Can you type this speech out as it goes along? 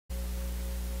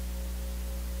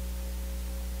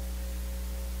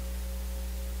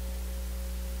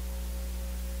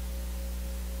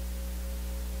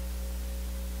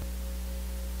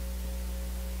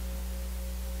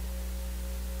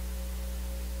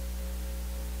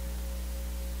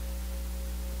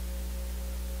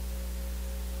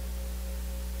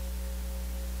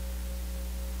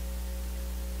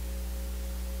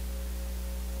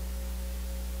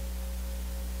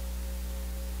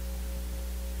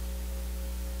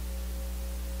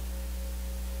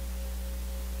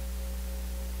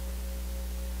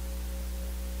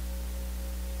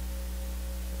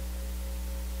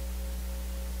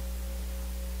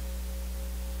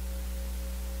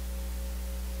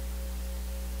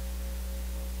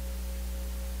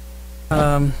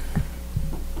I'd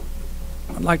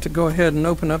like to go ahead and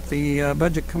open up the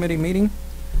Budget Committee meeting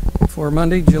for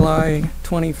Monday, July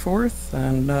 24th,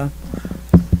 and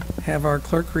have our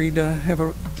clerk read, have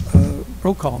a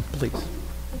roll call, please.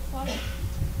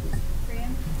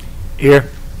 Graham? Here.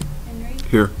 Henry?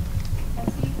 Here.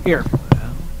 Hussey? Here.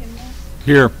 Kimball?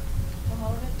 Here.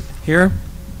 Mahalovich? Here.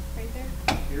 Prather?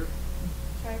 Here.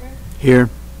 Shriver? Here.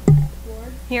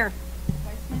 Ward? Here.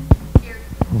 Weissman? Here.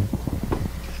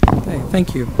 Okay,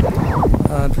 thank you.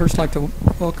 I'd first like to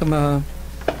welcome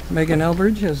Megan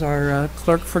Elbridge as our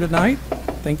clerk for tonight.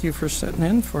 Thank you for sitting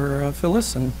in for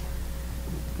Phyllis, and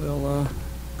we'll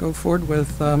go forward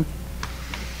with the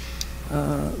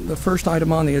first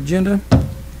item on the agenda,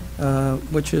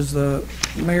 which is the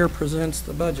mayor presents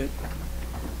the budget.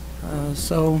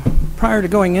 So prior to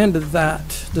going into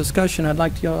that discussion, I'd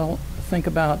like you all to think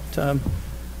about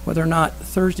whether or not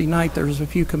Thursday night there's a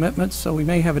few commitments, so we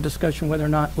may have a discussion whether or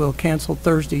not we'll cancel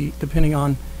Thursday depending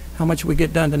on how much we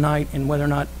get done tonight and whether or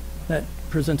not that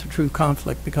presents a true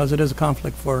conflict, because it is a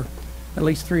conflict for at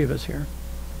least 3 of us here.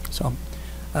 So,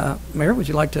 Mayor, would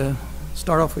you like to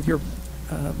start off with your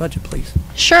budget, please?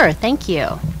 Sure, thank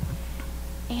you.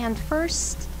 And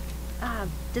first,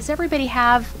 does everybody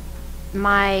have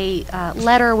my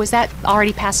letter? Was that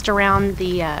already passed around,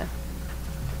 the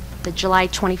July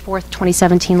 24th,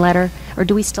 2017 letter? Or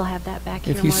do we still have that back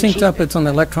here, If you Margie? synced up, it's on the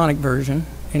electronic version.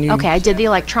 And you Okay, I did the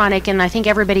electronic, and I think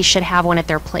everybody should have one at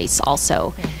their place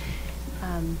also.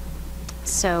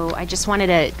 So I just wanted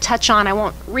to touch on, I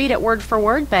won't read it word for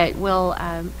word, but we'll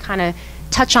kind of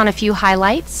touch on a few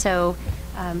highlights. So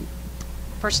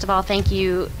first of all, thank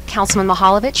you, Councilman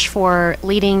Mahalovich, for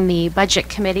leading the Budget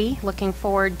Committee. Looking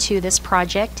forward to this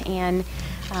project. And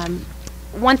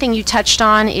one thing you touched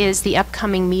on is the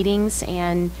upcoming meetings,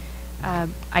 and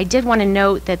I did want to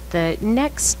note that the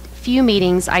next few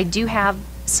meetings I do have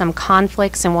some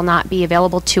conflicts and will not be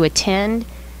available to attend.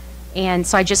 And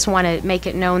so I just want to make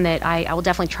it known that I will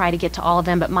definitely try to get to all of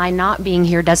them, but my not being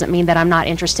here doesn't mean that I'm not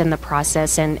interested in the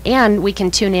process, and we can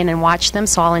tune in and watch them,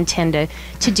 so I'll intend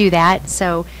to do that.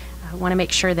 So I want to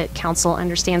make sure that council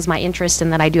understands my interest,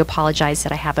 and that I do apologize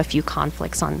that I have a few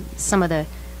conflicts on some of the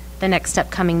next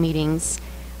upcoming meetings.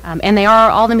 And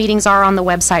all the meetings are on the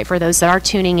website for those that are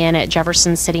tuning in at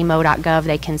jeffersoncitymo.gov.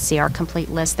 They can see our complete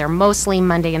list. They're mostly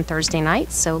Monday and Thursday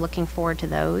nights, so looking forward to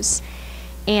those.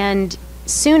 And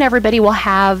soon everybody will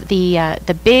have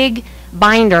the big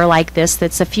binder like this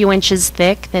that's a few inches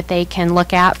thick that they can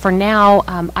look at. For now,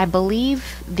 I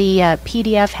believe the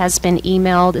PDF has been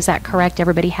emailed. Is that correct?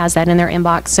 Everybody has that in their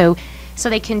inbox, so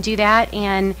they can do that.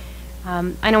 And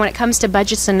I know when it comes to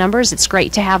budgets and numbers, it's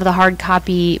great to have the hard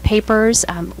copy papers.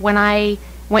 When I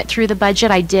went through the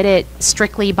budget, I did it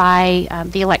strictly by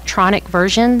the electronic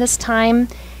version this time.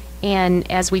 And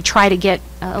as we try to get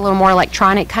a little more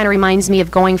electronic, kind of reminds me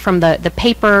of going from the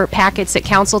paper packets at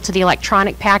council to the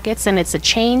electronic packets, and it's a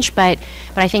change, but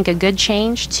I think a good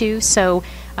change too. So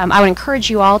I would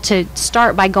encourage you all to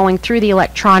start by going through the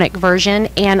electronic version.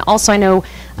 And also I know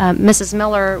Mrs.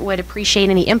 Miller would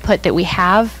appreciate any input that we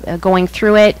have going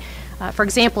through it. For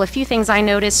example, a few things I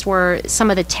noticed were some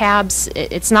of the tabs.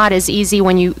 It's not as easy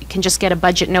when you can just get a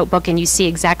budget notebook and you see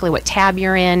exactly what tab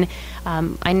you're in.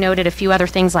 I noted a few other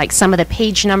things like some of the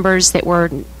page numbers that were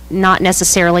not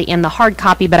necessarily in the hard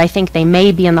copy, but I think they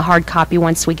may be in the hard copy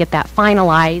once we get that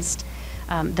finalized.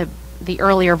 The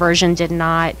earlier version did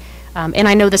not. And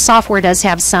I know the software does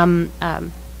have some,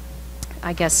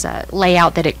 I guess,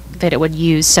 layout that it would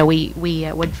use, so we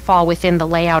would fall within the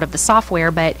layout of the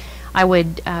software, but I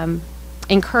would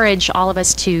encourage all of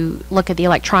us to look at the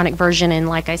electronic version, and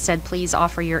like I said, please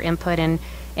offer your input, and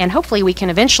hopefully we can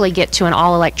eventually get to an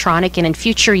all electronic, and in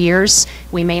future years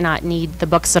we may not need the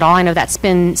books at all. I know that's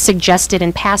been suggested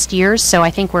in past years, so I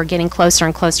think we're getting closer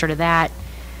and closer to that.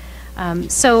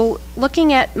 So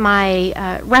looking at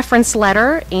my reference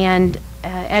letter, and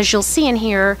as you'll see in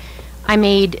here, I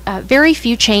made very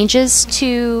few changes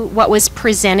to what was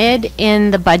presented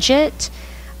in the budget,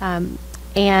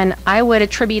 and I would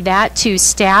attribute that to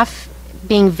staff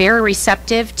being very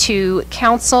receptive to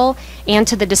council and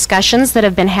to the discussions that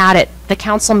have been had at the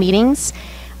council meetings.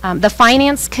 The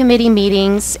Finance Committee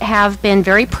meetings have been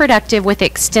very productive with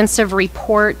extensive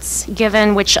reports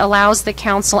given, which allows the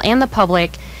council and the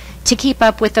public to keep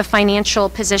up with the financial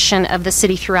position of the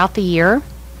city throughout the year.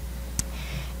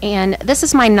 And this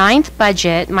is my 9th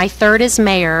budget. My 3rd is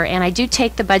mayor, and I do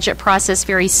take the budget process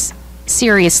very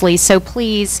seriously, so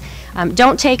please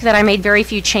don't take that I made very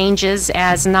few changes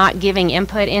as not giving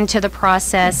input into the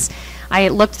process. I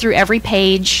looked through every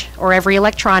page or every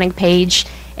electronic page,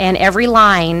 and every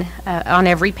line on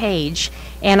every page.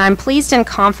 And I'm pleased and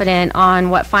confident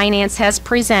on what Finance has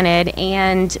presented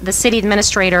and the City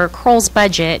Administrator Kroll's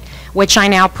budget, which I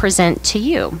now present to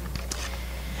you.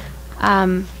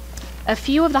 A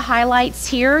few of the highlights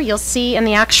here you'll see in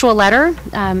the actual letter,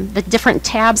 the different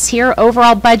tabs here: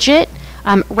 overall budget,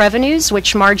 revenues,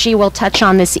 which Margie will touch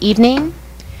on this evening.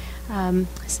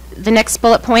 The next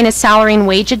bullet point is salary and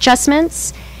wage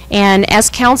adjustments. And as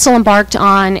Council embarked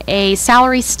on a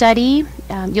salary study,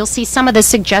 you'll see some of the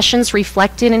suggestions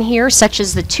reflected in here, such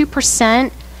as the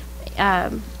 2%,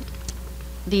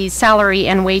 the salary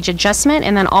and wage adjustment,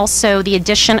 and then also the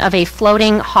addition of a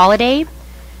floating holiday,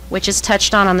 which is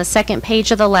touched on the second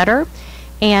page of the letter.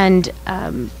 And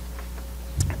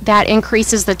that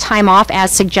increases the time off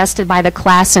as suggested by the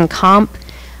class and comp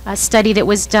study that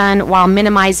was done, while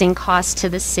minimizing costs to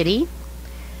the city.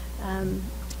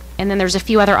 And then there's a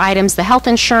few other items: the health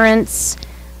insurance,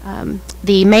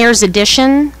 the mayor's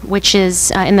addition, which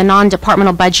is in the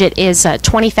non-departmental budget, is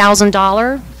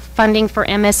 $20,000 funding for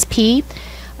MSP.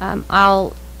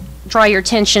 I'll draw your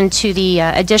attention to the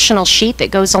additional sheet that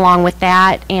goes along with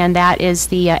that, and that is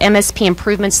the MSP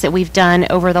improvements that we've done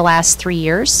over the last 3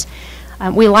 years.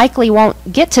 We likely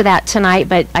won't get to that tonight,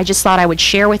 but I just thought I would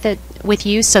share with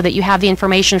you so that you have the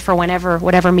information for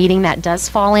whatever meeting that does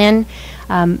fall in.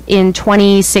 In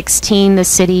 2016, the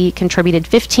city contributed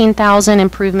 15,000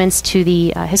 improvements to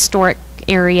the historic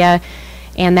area,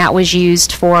 and that was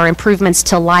used for improvements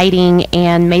to lighting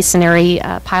and masonry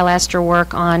pilaster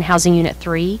work on Housing Unit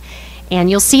 3. And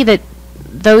you'll see that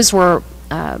those were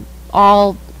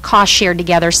all cost shared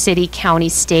together: city, county,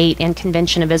 state, and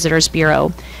Convention and Visitors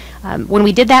Bureau. When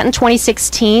we did that in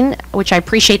 2016, which I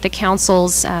appreciate the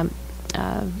council's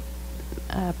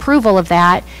approval of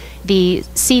that, the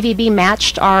CVB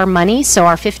matched our money, so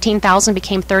our 15,000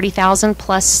 became 30,000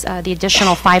 plus the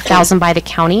additional 5,000 by the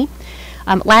county.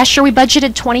 Last year we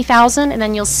budgeted 20,000, and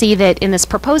then you'll see that in this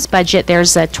proposed budget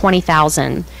there's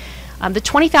 20,000. The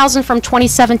 20,000 from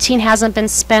 2017 hasn't been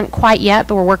spent quite yet,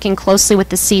 but we're working closely with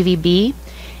the CVB.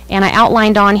 And I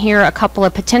outlined on here a couple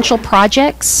of potential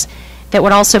projects that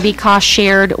would also be cost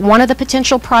shared. One of the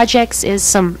potential projects is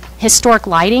some historic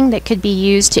lighting that could be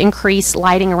used to increase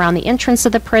lighting around the entrance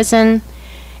of the prison,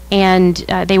 and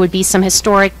they would be some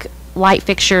historic light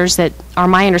fixtures that are,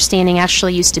 my understanding,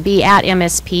 actually used to be at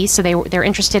MSP, so they're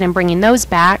interested in bringing those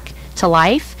back to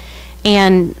life.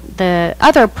 And the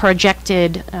other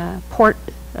projected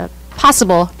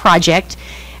possible project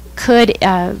could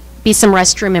be some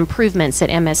restroom improvements at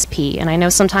MSP. And I know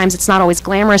sometimes it's not always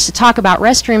glamorous to talk about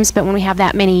restrooms, but when we have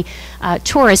that many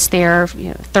tourists there,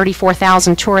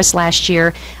 34,000 tourists last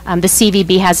year, the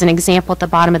CVB has an example at the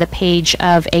bottom of the page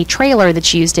of a trailer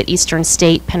that's used at Eastern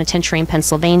State Penitentiary in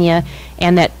Pennsylvania,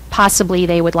 and that possibly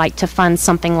they would like to fund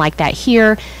something like that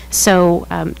here. So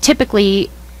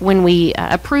typically, when we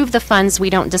approve the funds, we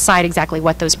don't decide exactly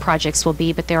what those projects will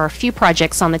be, but there are a few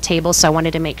projects on the table, so I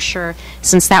wanted to make sure,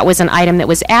 since that was an item that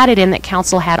was added in, that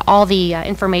council had all the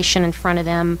information in front of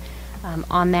them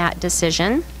on that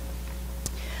decision.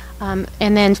 And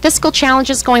then fiscal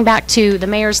challenges, going back to the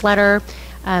mayor's letter,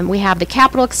 we have the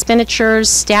capital expenditures,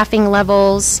 staffing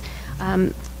levels.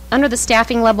 Under the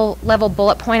staffing level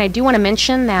bullet point, I do want to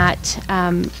mention that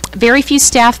very few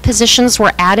staff positions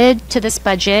were added to this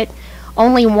budget.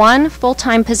 Only one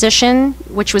full-time position,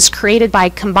 which was created by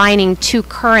combining two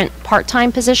current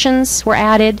part-time positions, were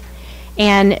added,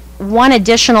 and one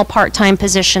additional part-time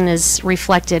position is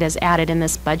reflected as added in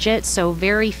this budget, so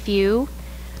very few.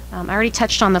 I already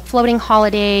touched on the floating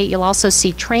holiday. You'll also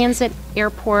see transit,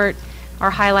 airport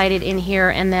are highlighted in here,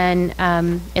 and then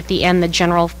at the end, the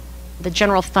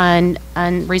general fund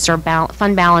unreserved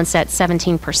fund balance at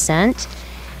 17%.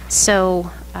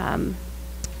 So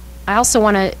I also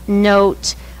want to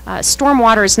note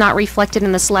stormwater is not reflected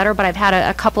in this letter, but I've had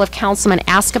a couple of councilmen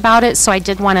ask about it, so I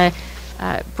did want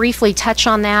to briefly touch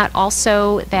on that.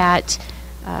 Also, that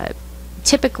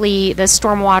typically the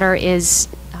stormwater is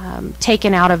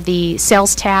taken out of the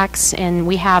sales tax, and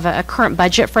we have a current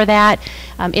budget for that.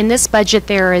 In this budget,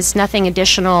 there is nothing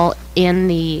additional in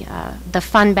the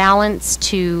fund balance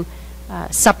to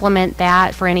supplement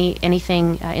that for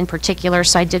anything in particular,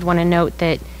 so I did want to note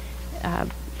that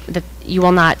that you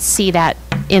will not see that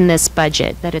in this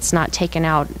budget, that it's not taken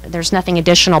out. There's nothing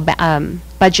additional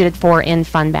budgeted for in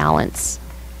fund balance.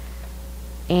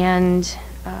 And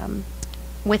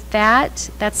with that,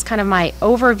 that's kind of my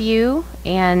overview.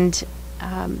 And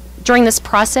during this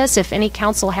process, if any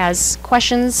council has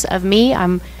questions of me,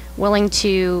 I'm willing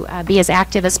to be as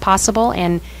active as possible.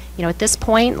 And at this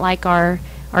point, like our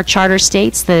our charter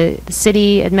states, the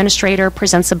city administrator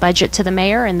presents a budget to the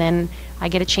mayor, and then I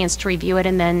get a chance to review it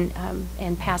and then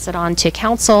and pass it on to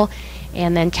council,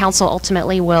 and then council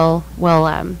ultimately will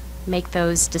make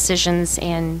those decisions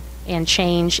and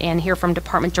change and hear from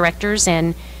department directors,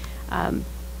 and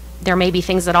there may be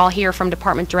things that I'll hear from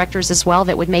department directors as well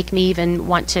that would make me even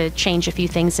want to change a few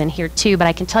things in here too. But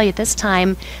I can tell you at this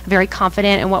time, I'm very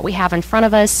confident in what we have in front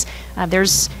of us.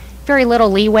 There's very little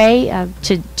leeway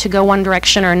to go one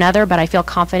direction or another, but I feel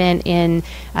confident in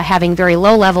having very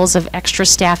low levels of extra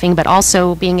staffing, but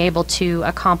also being able to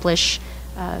accomplish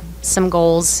some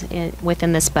goals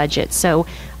within this budget. So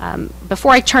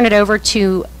before I turn it over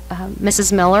to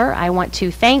Mrs. Miller, I want to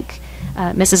thank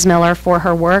Mrs. Miller for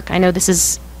her work. I know this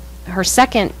is her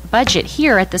second budget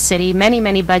here at the city.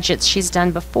 Many budgets she's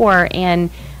done before, and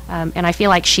I feel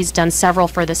like she's done several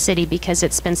for the city because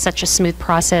it's been such a smooth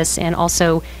process, and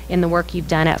also in the work you've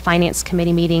done at finance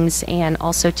committee meetings, and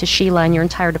also to Sheila and your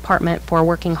entire department for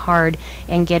working hard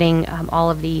and getting all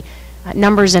of the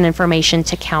numbers and information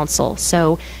to council.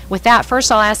 So with that,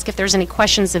 first I'll ask if there's any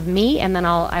questions of me, and then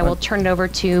I will turn it over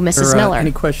to Mrs. Miller.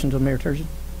 Any questions of Mayor Turgeon?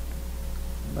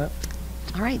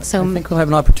 All right, so I think we'll have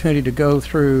an opportunity to go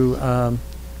through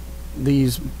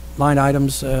these line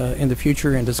items in the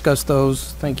future and discuss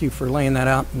those. Thank you for laying that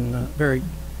out in a very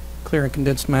clear and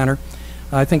condensed manner.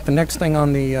 I think the next thing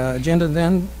on the agenda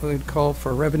then would call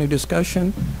for revenue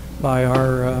discussion by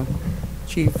our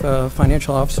Chief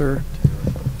Financial Officer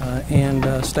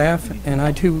and staff. And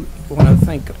I too want to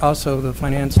thank also the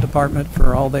Finance Department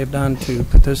for all they've done to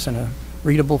put this in a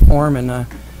readable form, and I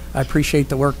appreciate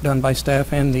the work done by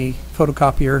staff and the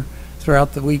photocopier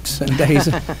throughout the weeks and days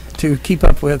to keep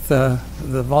up with the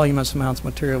voluminous amounts of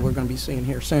material we're going to be seeing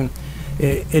here soon.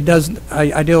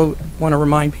 I do want to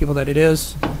remind people that it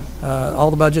is,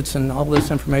 all the budgets and all this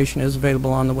information is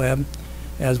available on the web,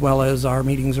 as well as our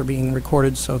meetings are being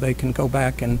recorded so they can go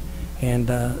back and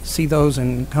see those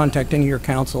and contact any of your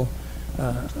council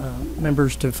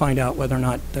members to find out whether or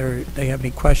not they have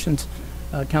any questions.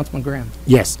 Councilman Graham.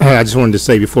 Yes, I just wanted to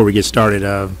say before we get started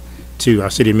to our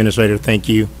city administrator, thank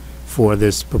you for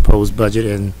this proposed budget,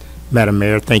 and Madam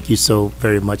Mayor, thank you so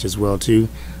very much as well too.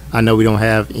 I know we don't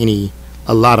have a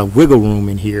lot of wiggle room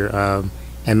in here,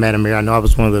 and Madam Mayor, I know I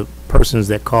was one of the persons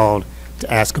that called to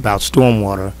ask about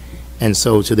stormwater, and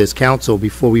so to this council,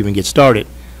 before we even get started,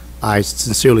 I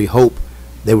sincerely hope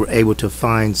they were able to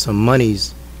find some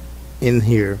monies in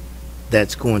here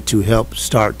that's going to help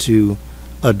start to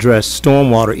address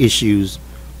stormwater issues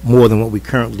more than what we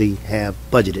currently have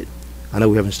budgeted. I know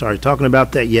we haven't started talking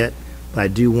about that yet, but I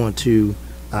do want to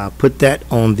put that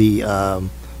on the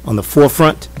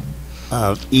forefront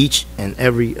of each and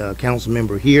every council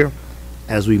member here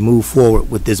as we move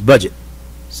forward with this budget.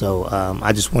 So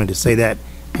I just wanted to say that,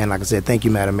 and like I said, thank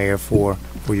you, Madam Mayor, for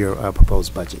your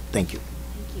proposed budget. Thank you.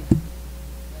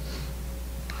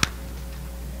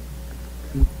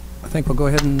 I think we'll go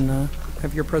ahead and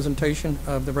have your presentation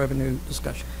of the revenue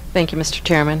discussion. Thank you, Mr.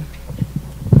 Chairman.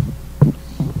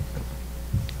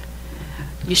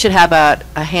 You should have a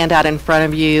handout in front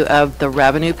of you of the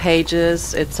revenue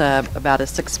pages. It's about a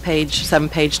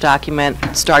 7-page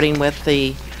document, starting with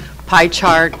the pie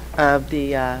chart of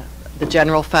the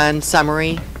general fund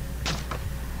summary.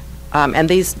 And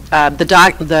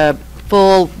the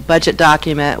full budget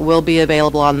document will be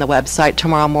available on the website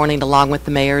tomorrow morning, along with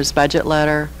the mayor's budget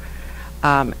letter.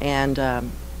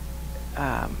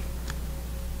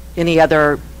 Any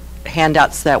other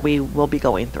handouts that we will be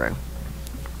going through.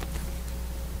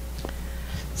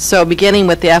 So beginning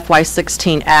with the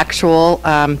FY16 actual,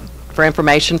 for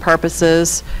information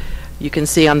purposes, you can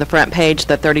see on the front page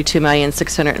the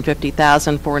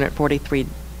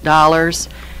 $32,650,443.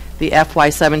 The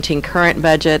FY17 current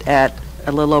budget at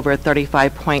a little over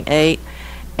 35.8,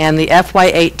 and the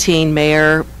FY18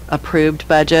 mayor approved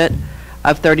budget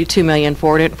of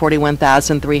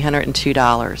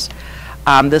 $32,441,302.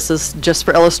 This is just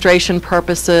for illustration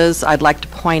purposes. I'd like to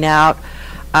point out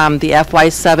the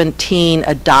FY17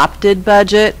 adopted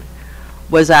budget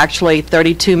was actually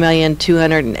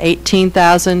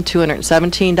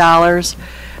 $32,218,217.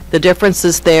 The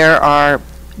differences there are,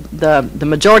 the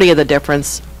majority of the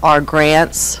difference are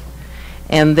grants,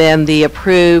 and then the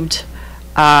approved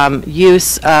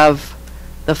use of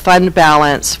the fund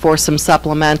balance for some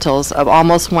supplementals of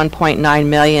almost $1.9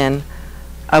 million,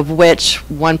 of which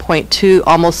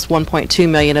almost $1.2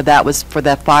 million of that was for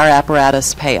the fire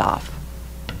apparatus payoff.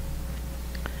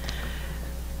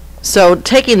 So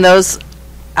taking those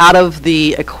out of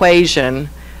the equation,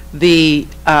 the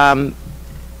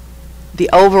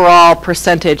overall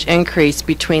percentage increase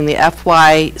between the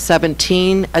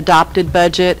FY17 adopted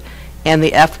budget and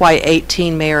the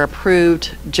FY18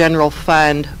 mayor-approved general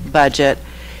fund budget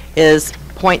is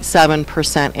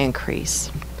 0.7% increase.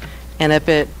 And if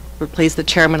it would please the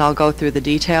chairman, I'll go through the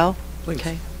detail. Please.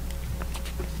 Okay.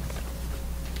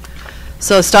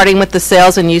 So starting with the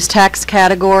sales and use tax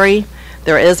category,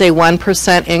 there is a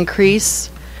 1% increase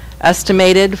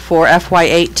estimated for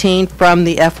FY18 from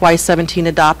the FY17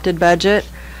 adopted budget.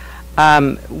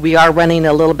 We are running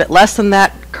a little bit less than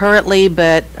that currently,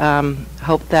 but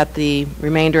hope that the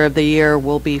remainder of the year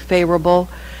will be favorable.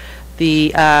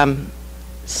 The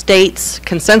state's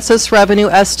consensus revenue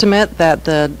estimate that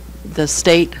the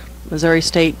state, Missouri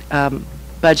State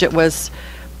budget was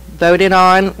voted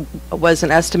on was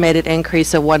an estimated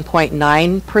increase of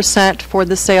 1.9% for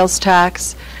the sales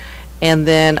tax. And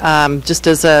then just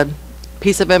as a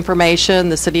piece of information,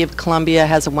 the City of Columbia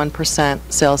has a 1%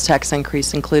 sales tax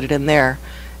increase included in their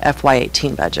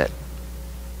FY18 budget.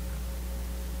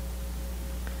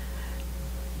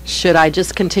 Should I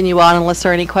just continue on unless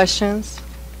there are any questions?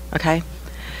 Okay.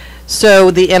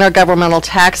 So the intergovernmental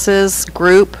taxes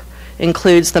group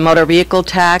includes the motor vehicle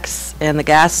tax and the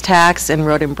gas tax and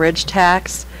road and bridge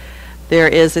tax. There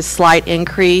is a slight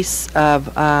increase of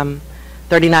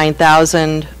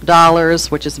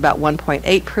 $39,000, which is about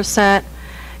 1.8%,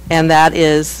 and that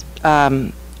is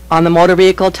on the motor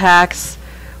vehicle tax.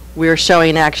 We're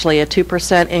showing actually a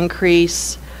 2%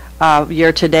 increase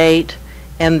year to date,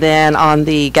 and then on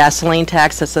the gasoline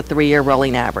tax, that's a 3-year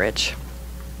rolling average.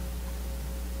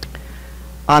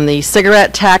 On the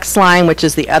cigarette tax line, which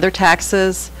is the other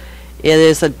taxes, it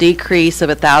is a decrease of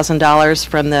 $1,000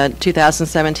 from the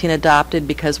 2017 adopted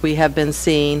because we have been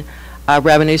seeing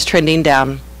revenues trending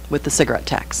down with the cigarette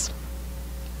tax.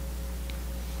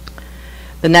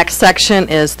 The next section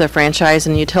is the franchise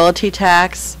and utility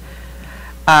tax.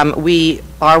 We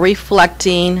are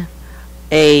reflecting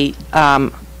a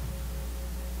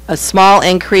small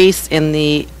increase in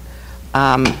the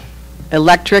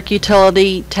electric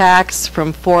utility tax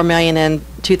from $4 million in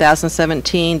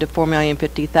 2017 to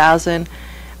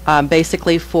 $4,050,000,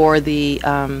 basically for the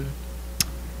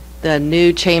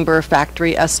new chamber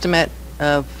factory estimate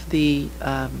of the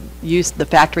the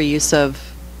factory use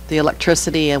of the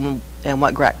electricity and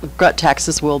what GRUT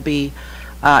taxes will be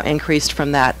increased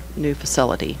from that new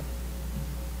facility.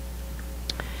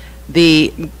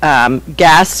 The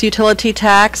gas utility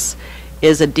tax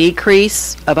is a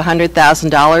decrease of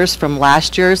 $100,000 from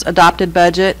last year's adopted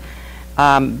budget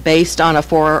based on a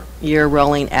 4-year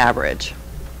rolling average.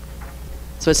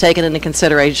 So it's taken into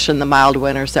consideration the mild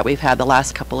winters that we've had the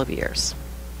last couple of years.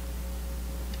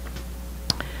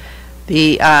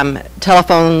 The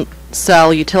telephone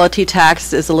cell utility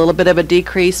tax is a little bit of a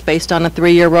decrease based on a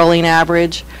 3-year rolling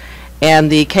average,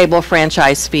 and the cable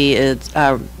franchise fee is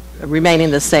remaining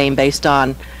the same based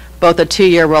on both a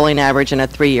 2-year rolling average and a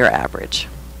 3-year average.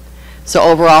 So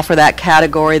overall for that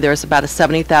category, there's about a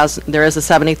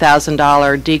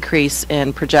 $70,000 decrease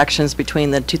in projections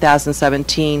between the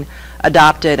 2017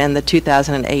 adopted and the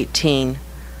 2018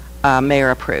 mayor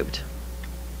approved.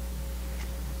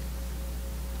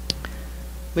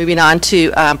 Moving on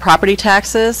to property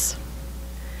taxes.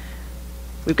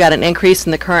 We've got an increase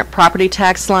in the current property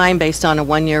tax line based on a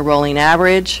 1-year rolling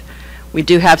average. We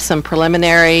do have some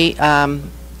preliminary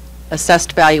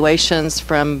assessed valuations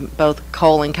from both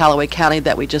Cole and Callaway County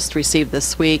that we just received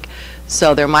this week.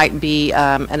 So there might be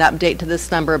an update to this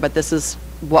number, but this is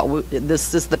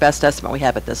the best estimate we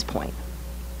have at this point.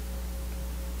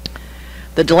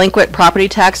 The delinquent property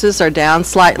taxes are down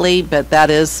slightly, but that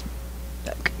is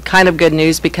kind of good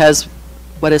news because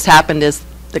what has happened is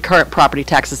the current property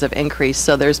taxes have increased,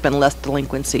 so there's been less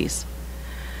delinquencies.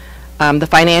 The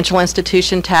financial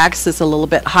institution tax is a little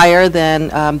bit higher than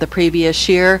the previous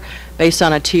year based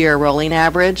on a 2-year rolling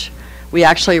average. We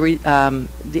actually,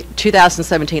 the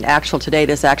 2017 actual to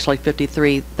date is actually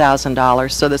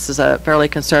 $53,000, so this is a fairly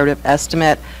conservative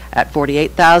estimate at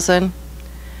 $48,000.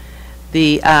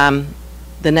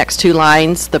 The next two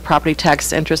lines, the property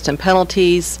tax interest and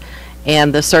penalties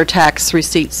and the surtax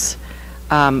receipts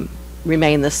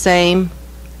remain the same.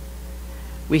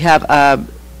 We have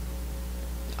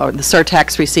or the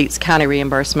surtax receipts county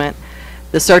reimbursement.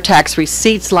 The surtax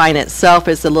receipts line itself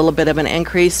is a little bit of an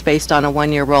increase based on a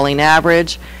 1-year rolling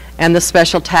average, and the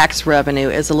special tax revenue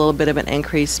is a little bit of an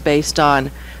increase based on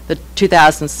the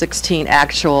 2016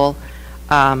 actual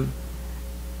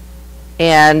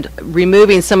and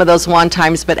removing some of those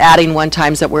one-times but adding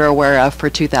one-times that we're aware of for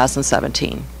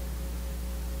 2017.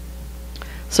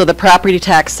 So the property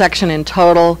tax section in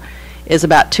total is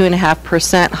about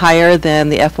 2.5% higher than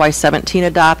the FY17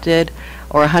 adopted,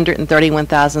 or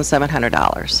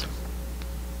 $131,700.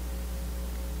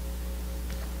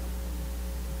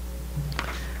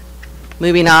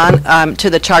 Moving on to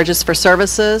the charges for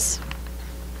services.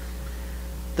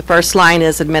 The first line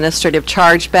is administrative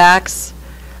chargebacks,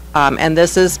 and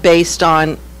this is based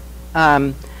on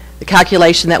the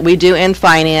calculation that we do in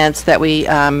finance, that we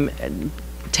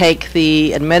take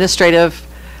the administrative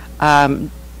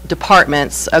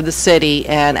departments of the city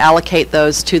and allocate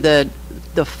those to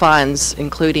the funds,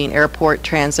 including airport,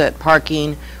 transit,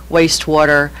 parking,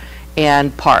 wastewater,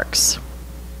 and parks.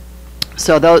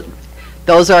 So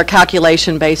those are a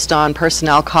calculation based on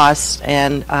personnel costs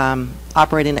and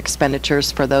operating expenditures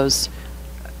for those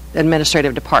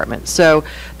administrative departments. So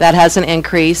that has an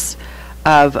increase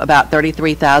of about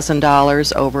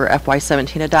 $33,000 over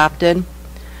FY17 adopted.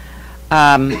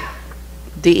 The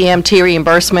EMT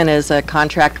reimbursement is a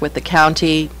contract with the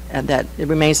county, and that it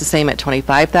remains the same at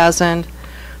 $25,000.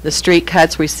 The street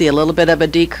cuts, we see a little bit of a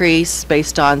decrease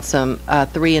based on some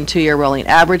 3- and 2-year rolling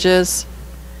averages.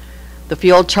 The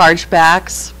fuel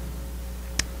chargebacks,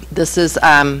 this is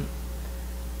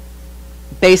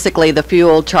basically the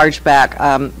fuel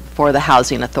chargeback for the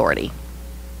housing authority.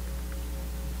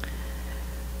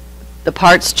 The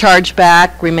parts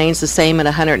chargeback remains the same at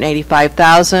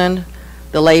 $185,000.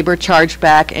 The labor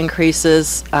chargeback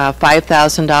increases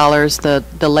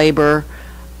 $5,000. The labor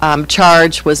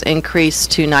charge was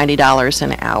increased to $90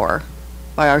 an hour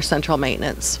by our central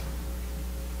maintenance.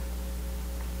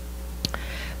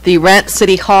 The rent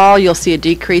City Hall, you'll see a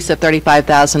decrease of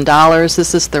 $35,000.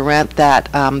 This is the rent that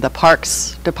the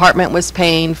Parks Department was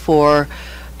paying for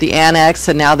the annex,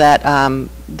 and now that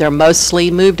they're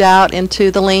mostly moved out into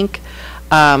the link,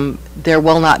 there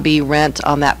will not be rent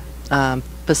on that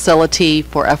facility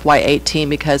for FY18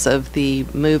 because of the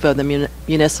move of the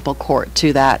municipal court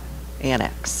to that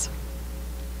annex.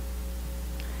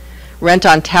 Rent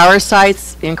on tower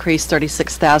sites increased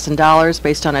 $36,000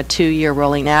 based on a 2-year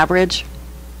rolling average.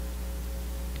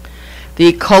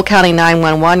 The Cole County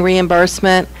 911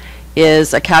 reimbursement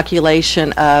is a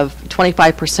calculation of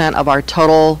 25% of our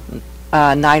total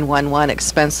 911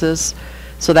 expenses.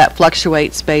 So that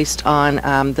fluctuates based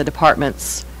on the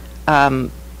department's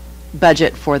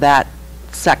budget for that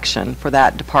section, for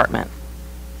that department.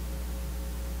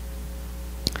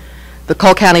 The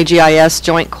Cole County GIS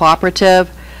Joint Cooperative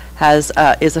is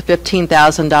a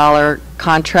 $15,000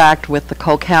 contract with the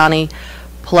Cole County,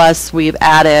 plus we've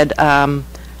added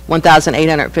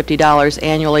 $1,850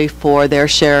 annually for their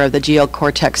share of the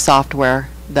GeoCortex software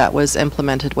that was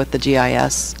implemented with the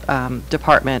GIS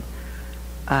department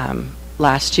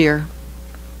last year.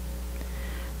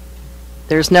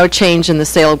 There's no change in the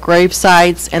sale of grave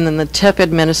sites, and then the TIF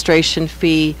administration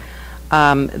fee,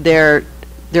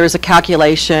 there's a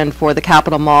calculation for the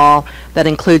Capitol Mall that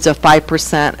includes a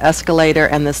 5% escalator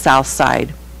and the south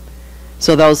side.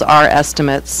 So those are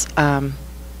estimates,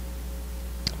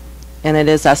 and it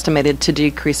is estimated to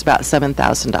decrease about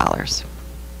 $7,000.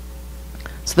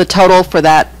 So the total for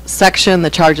that section, the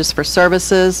charges for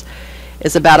services,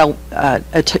 is about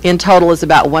in total is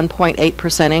about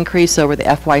 1.8% increase over the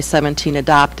FY17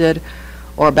 adopted,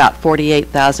 or about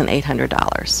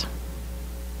 $48,800.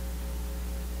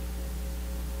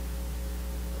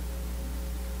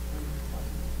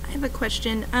 I have a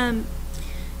question.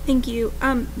 Thank you.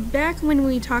 Back when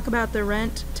we talk about the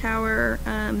rent tower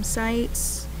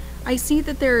sites, I see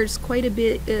that there's quite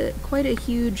a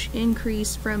huge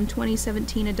increase from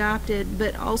 2017 adopted,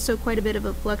 but also quite a bit of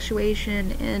a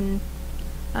fluctuation in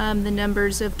the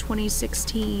numbers of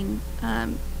 2016.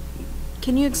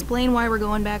 Can you explain why we're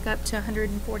going back up to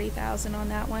 140,000 on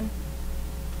that one?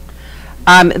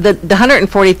 The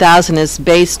 140,000 is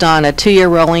based on a 2-year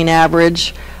rolling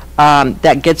average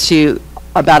that gets you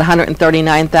about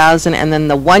 139,000, and then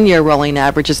the 1-year rolling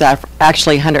average is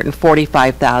actually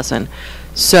 145,000.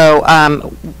 So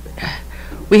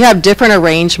we have different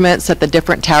arrangements at the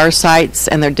different tower sites,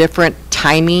 and they're different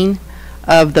timing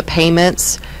of the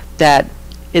payments that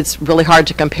it's really hard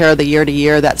to compare the year to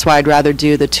year. That's why I'd rather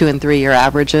do the 2- and 3-year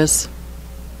averages.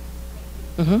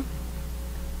 Okay,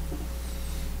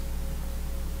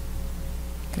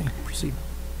 proceed.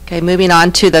 Okay, moving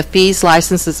on to the fees,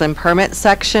 licenses, and permits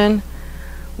section.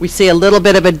 We see a little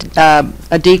bit of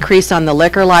a decrease on the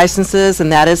liquor licenses,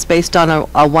 and that is based on a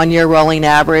 1-year rolling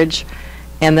average.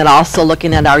 And then also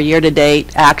looking at our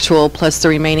year-to-date actual plus the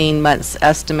remaining month's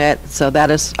estimate, so that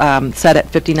is set at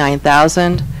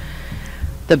 59,000.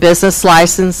 The business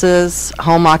licenses,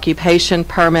 home occupation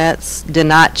permits did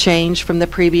not change from the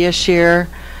previous year,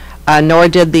 nor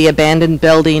did the abandoned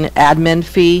building admin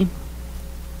fee.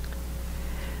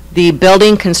 The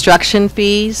building construction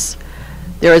fees,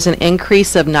 there is an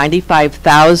increase of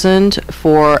 $95,000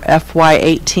 for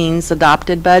FY18's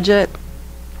adopted budget.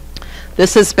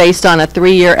 This is based on a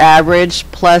 3-year average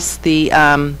plus the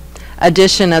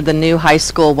addition of the new high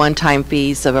school one-time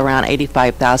fees of around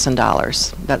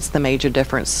 $85,000. That's the major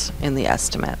difference in the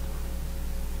estimate.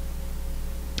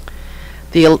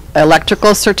 The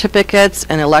electrical certificates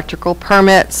and electrical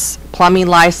permits, plumbing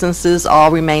licenses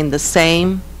all remain the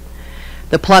same.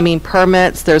 The plumbing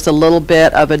permits, there's a little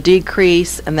bit of a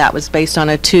decrease, and that was based on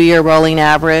a 2-year rolling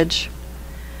average.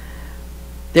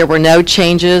 There were no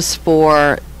changes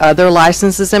for other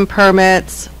licenses and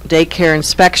permits, daycare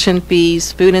inspection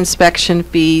fees, food inspection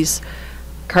fees,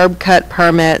 curb cut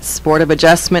permits, Board of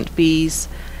Adjustment fees,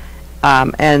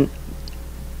 and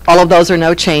all of those are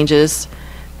no changes.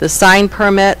 The sign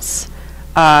permits,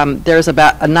 there's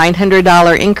about a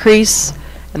 $900 increase,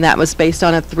 and that was based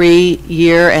on a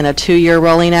 3-year and a 2-year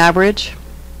rolling average.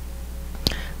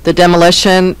 The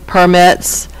demolition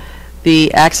permits,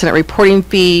 the accident reporting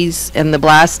fees, and the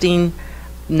blasting,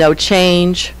 no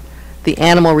change. The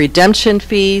animal redemption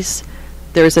fees,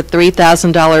 there's a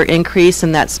 $3,000 increase,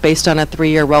 and that's based on a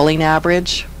 3-year rolling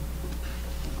average.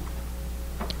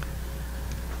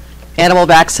 Animal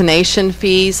vaccination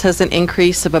fees has an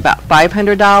increase of about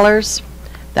 $500.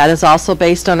 That is also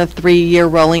based on a 3-year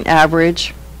rolling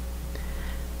average.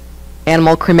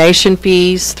 Animal cremation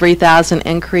fees, $3,000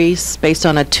 increase based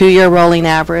on a 2-year rolling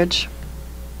average.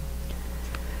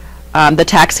 The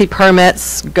taxi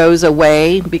permits goes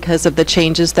away because of the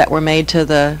changes that were made to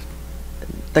the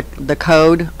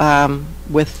code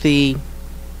with the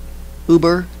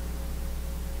Uber.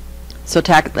 So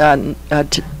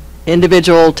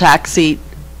individual taxi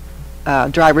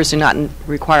drivers do not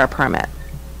require a permit.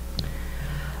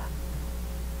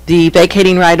 The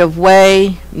vacating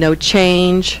right-of-way, no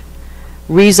change.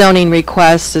 Rezoning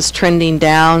request is trending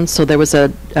down, so there was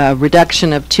a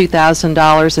reduction of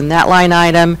 $2,000 in that line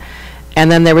item, and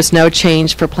then there was no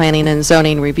change for planning and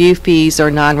zoning review fees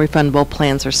or non-refundable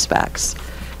plans or specs.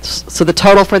 So the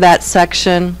total for that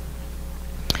section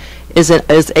is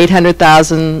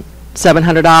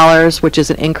 $800,700, which is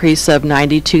an increase of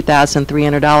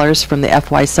 $92,300 from the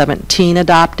FY17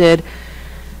 adopted.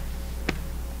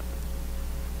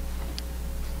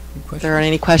 If there aren't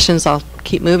any questions, I'll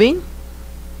keep moving.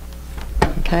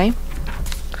 Okay.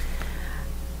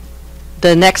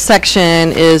 The next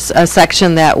section is a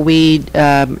section that we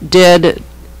did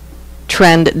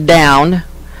trend down.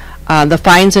 The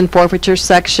fines and forfeiture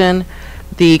section,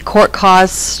 the court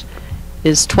costs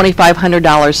is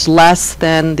 $2,500 less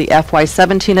than the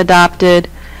FY17 adopted,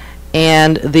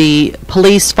 and the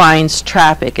police fines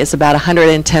traffic is about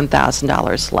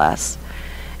 $110,000 less.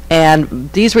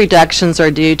 And these reductions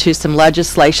are due to some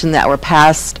legislation that were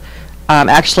passed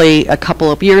actually a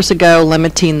couple of years ago,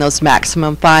 limiting those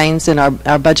maximum fines, and our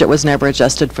budget was never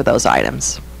adjusted for those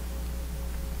items.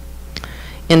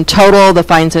 In total, the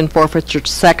fines and forfeiture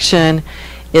section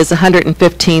is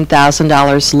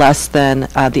 $115,000 less than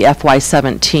the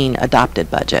FY17 adopted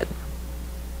budget.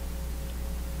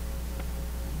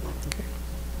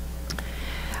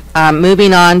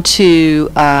 Moving on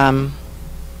to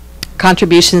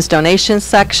contributions donations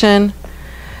section.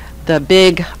 The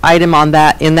big item on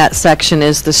that in that section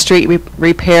is the street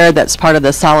repair that's part of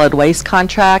the solid waste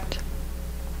contract.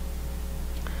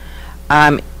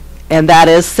 And that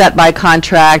is set by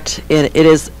contract.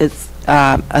 It's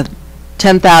a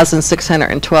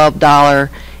 $10,612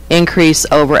 increase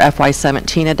over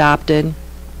FY17 adopted.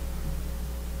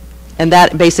 And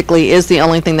that basically is the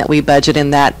only thing that we budget in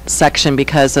that section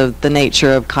because of the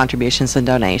nature of contributions and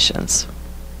donations.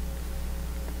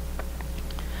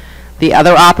 The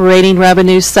other operating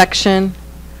revenues section,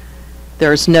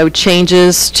 there's no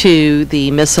changes to the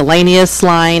miscellaneous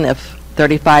line of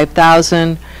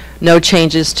 $35,000, no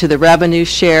changes to the revenue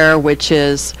share, which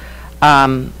is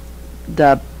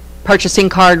the purchasing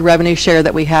card revenue share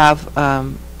that we have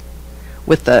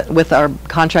with our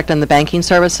contract and the banking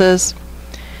services.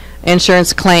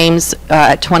 Insurance claims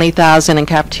at $20,000 and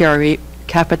cafeteria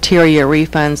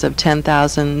refunds of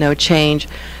 $10,000, no change.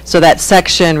 So that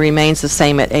section remains the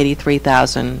same at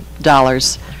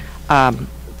 $83,000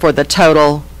 for the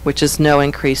total, which is no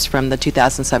increase from the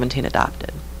 2017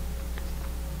 adopted.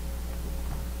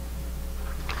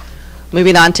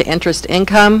 Moving on to interest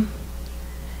income.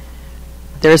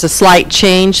 There's a slight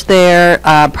change there,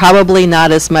 probably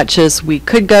not as much as we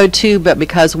could go to, but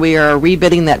because we are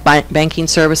rebidding that banking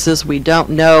services, we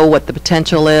don't know what the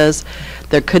potential is.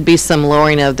 There could be some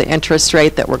lowering of the interest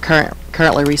rate that we're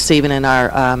currently receiving in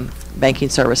our banking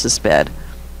services bid.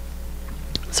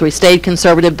 So we stayed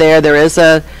conservative there. There is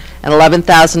an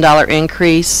 $11,000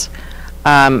 increase,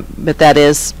 but that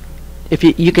is, if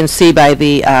you can see by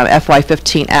the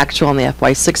FY15 actual and the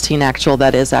FY16 actual,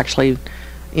 that is actually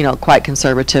quite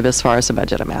conservative as far as the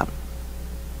budget amount.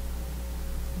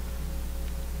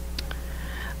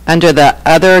 Under the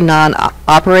other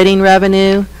non-operating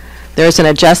revenue, there's an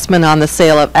adjustment on the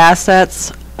sale of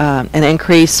assets, an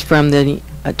increase from the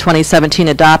 2017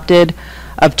 adopted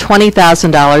of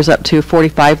 $20,000 up to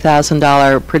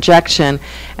 $45,000 projection,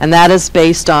 and that is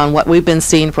based on what we've been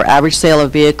seeing for average sale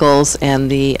of vehicles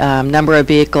and the number of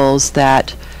vehicles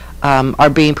that are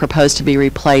being proposed to be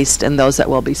replaced and those that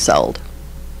will be sold.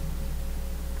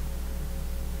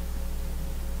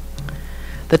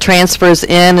 The transfers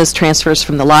in is transfers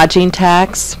from the lodging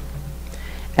tax,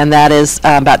 and that is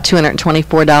about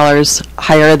 $224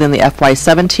 higher than the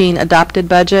FY17 adopted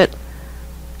budget.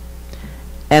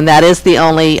 And that is the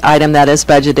only item that is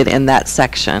budgeted in that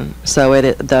section. So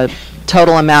the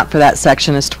total amount for that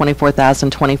section is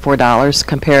 $24,024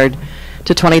 compared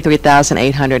to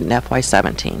 $23,800 in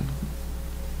FY17.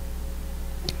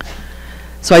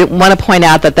 So I want to point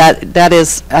out that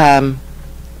is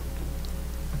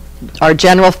our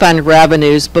general fund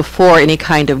revenues before any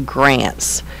kind of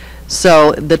grants.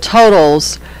 So the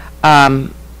totals,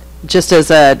 just as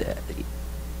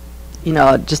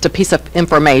just a piece of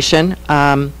information,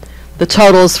 the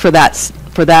totals for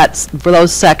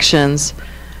those sections,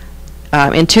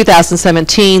 in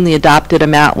 2017, the adopted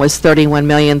amount was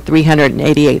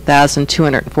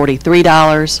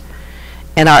 $31,388,243,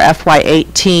 and our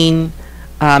FY18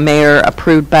 mayor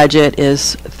approved budget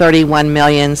is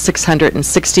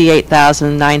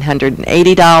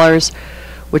 $31,668,980,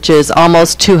 which is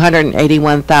almost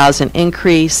 $281,000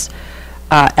 increase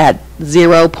at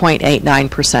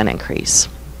 0.89% increase.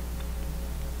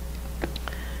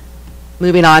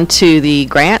 Moving on to the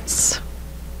grants.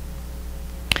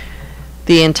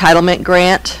 The entitlement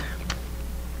grant,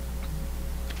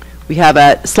 we have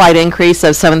a slight increase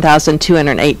of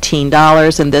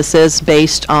 $7,218, and this is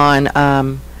based on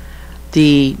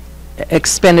the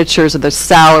expenditures of the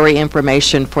salary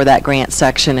information for that grant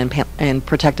section in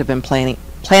protective and planning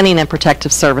and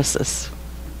protective services.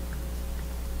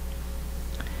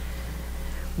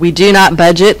 We do not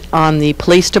budget on the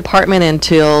police department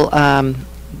until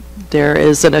there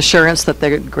is an assurance that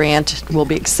the grant will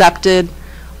be accepted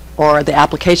or the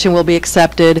application will be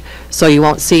accepted, so you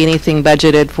won't see anything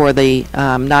budgeted for the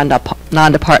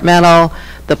non-departmental,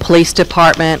 the police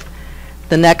department.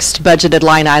 The next budgeted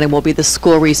line item will be the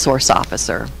school resource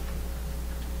officer.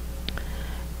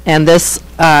 And this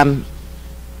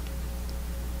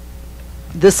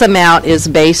amount is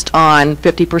based on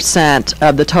 50%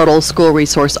 of the total school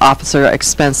resource officer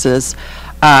expenses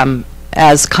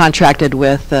as contracted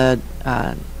with the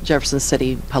Jefferson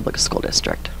City Public School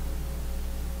District.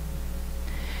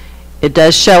 It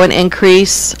does show an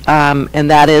increase,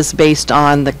 and that is based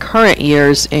on the current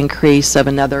year's increase of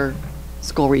another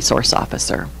school resource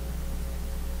officer.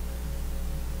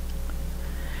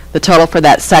 The total for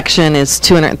that section is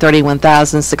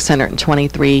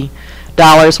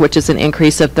 $231,623, which is an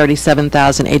increase of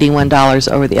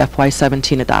 $37,081 over the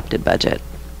FY17 adopted budget.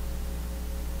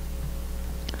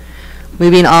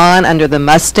 Moving on, under the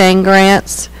Mustang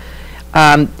grants,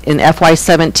 in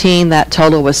FY17, that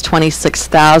total was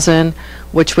 $26,000,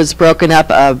 which was broken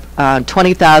up of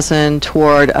 $20,000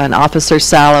 toward an officer's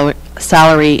salary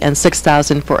and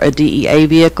 $6,000 for a DEA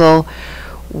vehicle.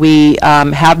 We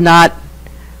have not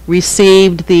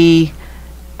received the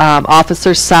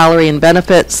officer's salary and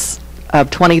benefits of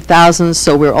 $20,000,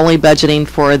 so we're only budgeting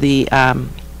for the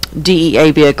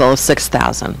DEA vehicle of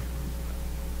 $6,000.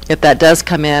 If that does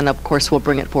come in, of course, we'll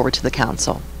bring it forward to the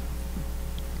council.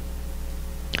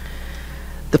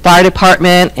 The fire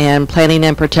department and planning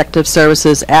and protective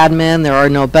services admin, there are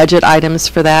no budget items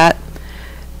for that.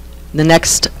 The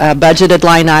next budgeted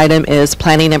line item is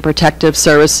planning and protective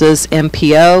services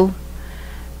MPO.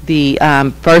 The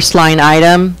first line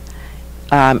item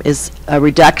is a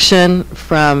reduction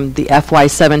from the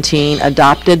FY17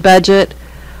 adopted budget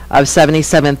of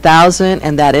 $77,000,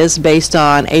 and that is based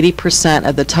on 80%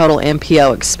 of the total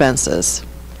MPO expenses.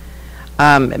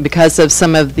 Because of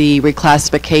some of the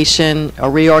reclassification or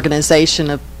reorganization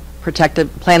of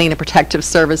planning and protective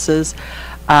services,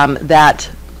 that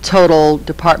total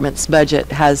department's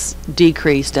budget has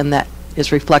decreased, and that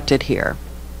is reflected here.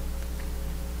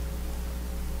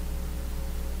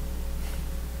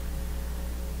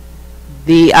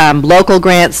 The local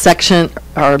grants section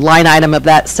or line item of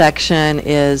that section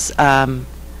is the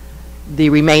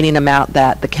remaining amount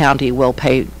that the county will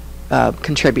pay,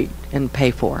 contribute and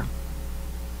pay for.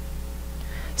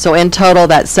 So in total,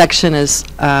 that section is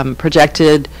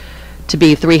projected to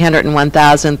be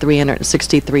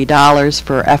 $301,363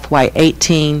 for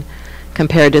FY18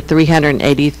 compared to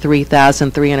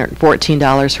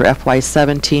 $383,314 for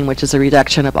FY17, which is a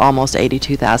reduction of almost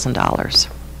 $82,000.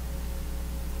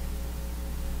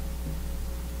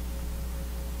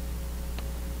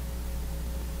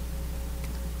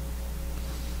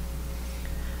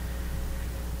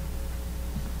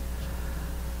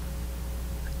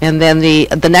 And then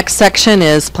the next section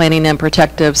is Planning and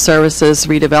Protective Services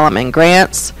Redevelopment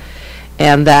Grants.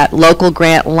 And that local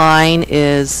grant line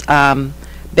is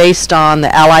based on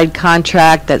the Allied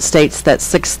contract that states that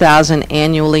 $6,000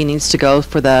 annually needs to go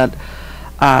for the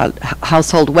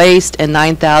household waste and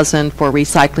 $9,000 for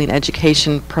recycling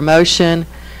education promotion.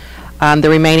 The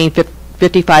remaining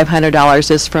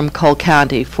 $5,500 is from Cole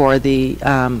County for the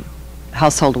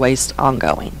household waste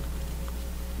ongoing.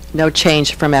 No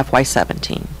change from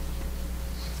FY17.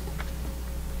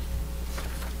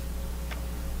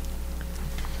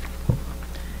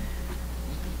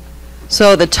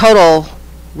 So the total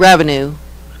revenue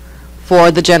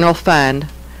for the general fund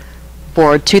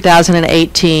for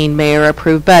 2018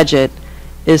 mayor-approved budget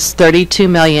is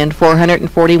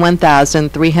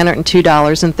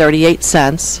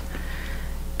 $32,441,302.38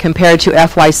 compared to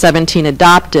FY17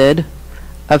 adopted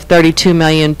of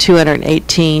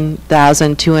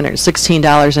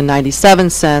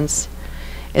 $32,218,216.97.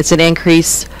 It's an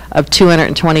increase of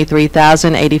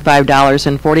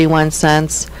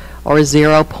 $223,085.41, or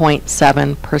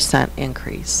 0.7%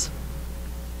 increase.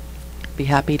 Be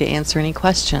happy to answer any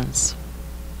questions.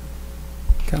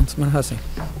 Councilman Hussey.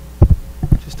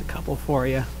 Just a couple for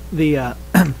you. The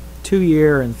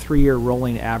 2-year and 3-year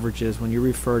rolling averages, when you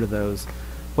refer to those,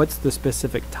 what's the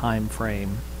specific time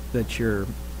frame that you're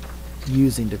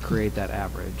using to create that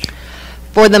average?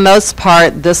 For the most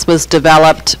part, this was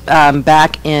developed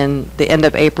back in the end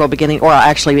of April, beginning, or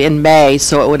actually in May,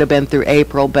 so it would have been through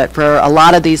April. But for a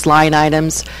lot of these line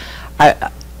items,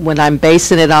 when I'm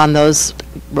basing it on those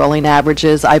rolling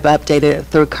averages, I've updated it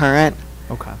through current.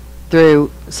 Okay.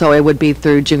 So it would be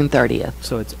through June 30th.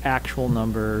 So it's actual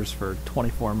numbers for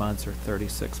 24 months or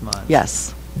 36 months?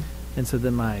 Yes. And so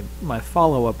then my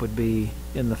follow-up would be,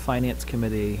 in the Finance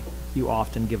Committee, you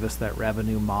often give us that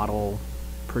revenue model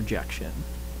projection.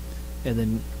 And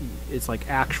then it's like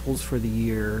actuals for the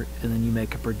year, and then you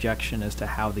make a projection as to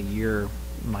how the year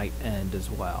might end as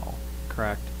well,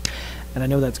 correct? And I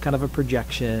know that's kind of a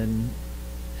projection,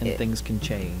 and things can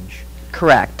change.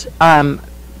 Correct.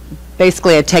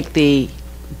 Basically, I take the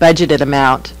budgeted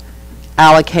amount,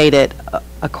 allocate it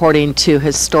according to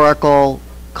historical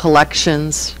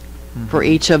collections for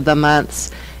each of the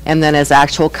months, and then as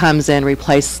actual comes in,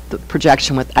 replace the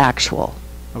projection with actual.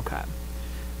 Okay.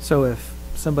 So if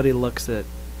somebody looks at,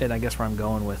 and I guess where I'm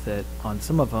going with it, on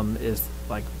some of them is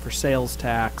like for sales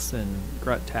tax and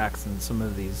GRUT tax and some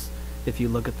of these, if you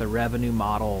look at the revenue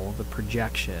model, the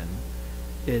projection,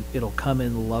 it'll come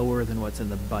in lower than what's in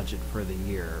the budget for the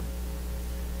year.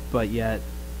 But yet,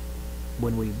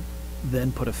 when we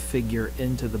then put a figure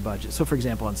into the budget, so for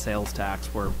example on sales tax,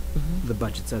 where the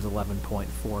budget says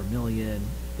 11.4 million,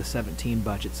 the 17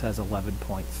 budget says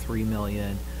 11.3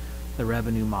 million, the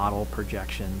revenue model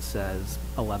projection says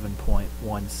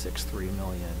 11.163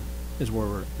 million is where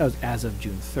we're, as of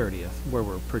June 30th, where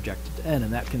we're projected to end.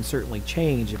 And that can certainly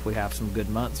change if we have some good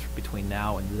months between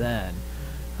now and then.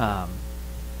 I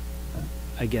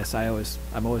guess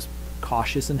I'm always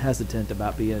cautious and hesitant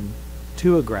about being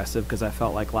too aggressive, because I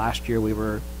felt like last year we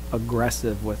were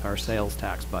aggressive with our sales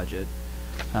tax budget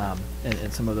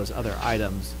and some of those other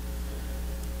items.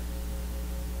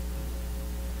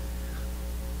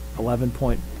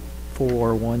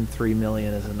 11.413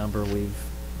 million is a number we've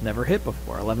never hit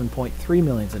before. 11.3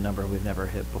 million is a number we've never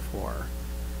hit before.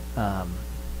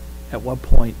 At what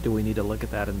point do we need to look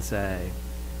at that and say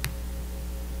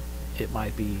it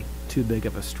might be too big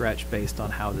of a stretch based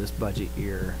on how this budget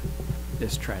year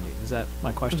is trending? Does that,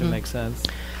 my question make sense?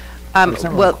 It's not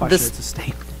really a question, it's a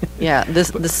statement. Yeah,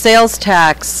 the sales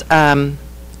tax,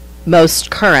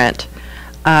 most current,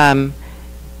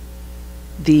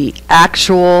 the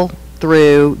actual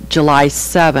through July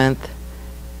 7th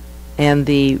and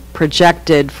the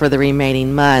projected for the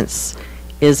remaining months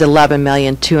is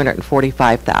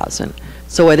 11,245,000.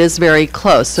 So it is very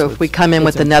close. So if we come in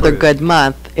with another improved. good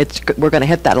month, we're going to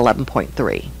hit that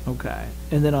 11.3. Okay.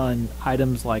 And then on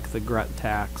items like the GRUT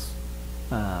tax,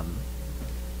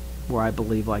 where I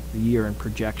believe like the year-end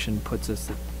projection puts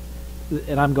us at,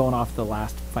 and I'm going off the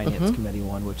last Finance Committee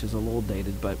one, which is a little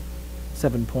dated, but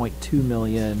 7.2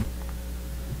 million.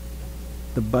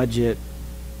 The budget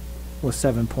was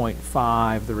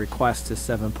 7.5. The request is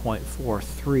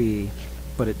 7.43.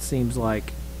 But it seems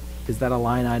like, is that a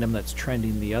line item that's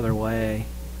trending the other way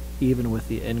even with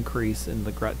the increase in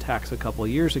the GRUT tax a couple of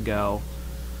years ago,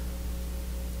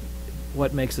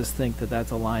 what makes us think that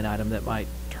that's a line item that might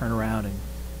turn around and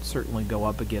certainly go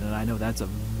up again? And I know that's a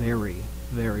very,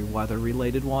 very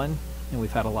weather-related one, and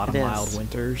we've had a lot of It is. mild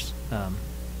winters.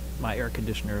 My air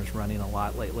conditioner is running a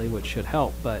lot lately, which should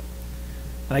help, but,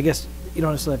 and I guess you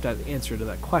don't necessarily have to have an answer to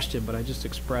that question, but I just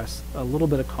express a little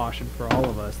bit of caution for all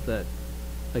of us that,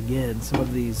 again, some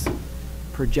of these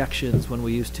projections, when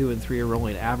we use 2 and 3 year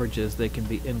rolling averages, they can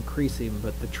be increasing,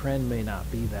 but the trend may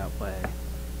not be that way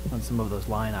on some of those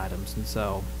line items. And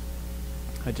so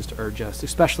I just urge us,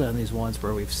 especially on these ones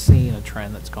where we've seen a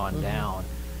trend that's gone down,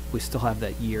 we still have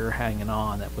that year hanging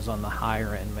on that was on the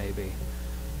higher end maybe.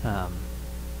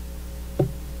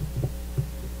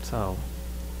 So,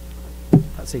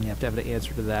 not saying you have to have an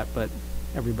answer to that, but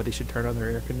everybody should turn on their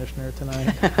air conditioner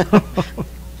tonight.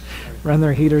 Run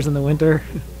their heaters in the winter.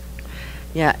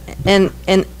 Yeah, and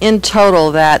in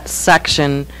total, that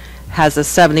section has a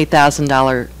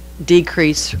 $70,000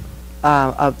 decrease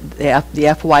of the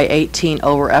FY18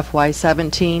 over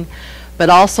FY17, but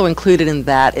also included in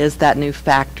that is that new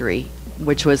factory,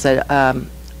 which was a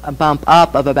bump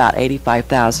up of about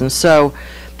 $85,000. So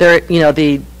there, you know,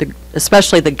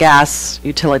 especially the gas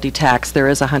utility tax, there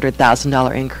is a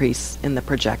 $100,000 increase in the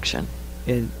projection.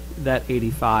 And that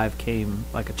 85 came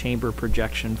like a chamber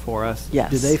projection for us.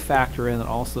 Yes. Do they factor in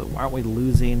also, aren't we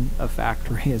losing a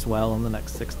factory as well in the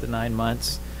next 6 to 9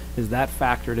 months? Is that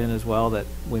factored in as well, that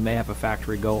we may have a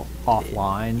factory go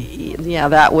offline? Yeah,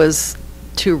 that was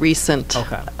too recent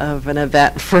Okay. of an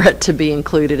event for it to be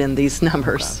included in these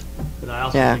numbers. But I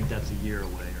also Yeah. think that's a year away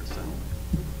or so.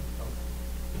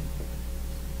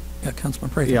 Yeah, Councilman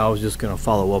Prather. Yeah, I was just going to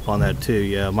follow up on that too.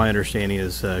 Yeah, my understanding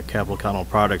is Capital Continental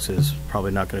Products is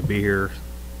probably not going to be here.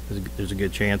 There's a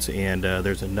good chance, and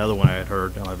there's another one I had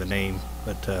heard. I don't have a name,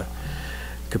 but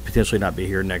could potentially not be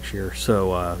here next year.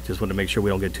 So just want to make sure we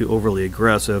don't get too overly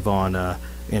aggressive on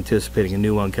anticipating a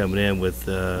new one coming in with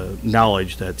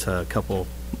knowledge that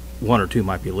one or two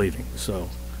might be leaving. So.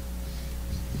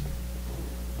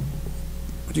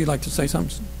 Would you like to say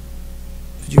something?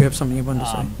 Did you have something you wanted to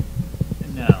say?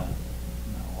 No,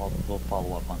 we'll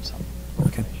follow up on some.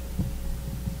 Okay.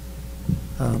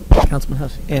 Councilman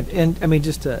Hussey. And I mean,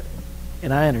 just to,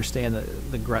 and I understand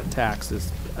that the GRUT tax is,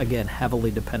 again,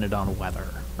 heavily dependent on weather,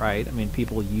 right? I mean,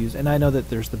 people use, and I know that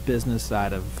there's the business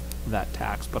side of that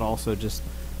tax, but also just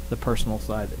the personal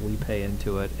side that we pay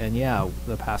into it. And yeah,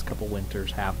 the past couple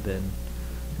winters have been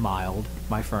mild.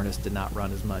 My furnace did not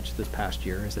run as much this past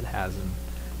year as it has, and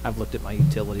I've looked at my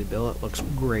utility bill. It looks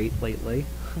great lately,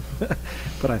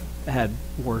 but I've had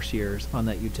worse years on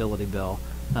that utility bill.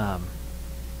 And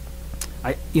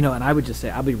I would just say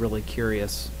I'll be really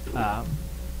curious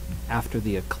after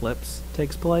the eclipse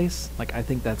takes place. Like, I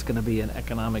think that's going to be an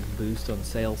economic boost on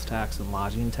sales tax and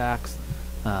lodging tax,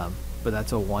 but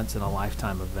that's a once in a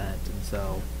lifetime event, and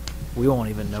so we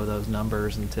won't even know those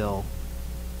numbers until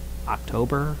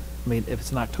October. I mean, if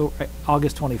it's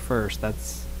August 21st,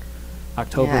 that's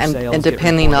October Yeah, sales. and get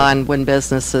depending reported. on when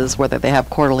businesses, whether they have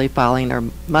quarterly filing or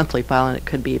monthly filing, it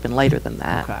could be even later than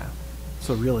that. Okay.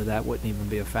 So really, that wouldn't even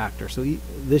be a factor. So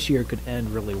this year could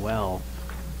end really well,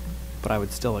 but I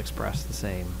would still express the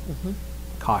same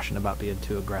caution about being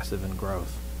too aggressive in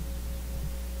growth.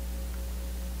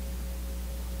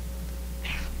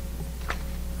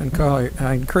 And Carl,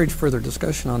 I encourage further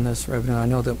discussion on this revenue. I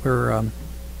know that we're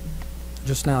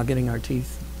just now getting our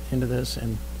teeth into this,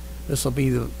 and this will be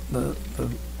the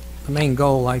main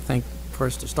goal, I think, for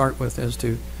us to start with, is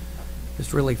to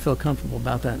just really feel comfortable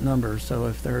about that number. So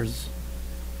if there's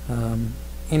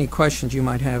any questions you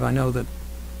might have, I know that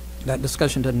that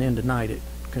discussion doesn't end tonight. It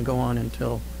can go on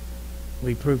until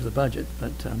we approve the budget.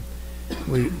 But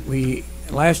we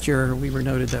last year we were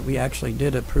noted that we actually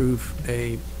did approve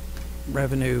a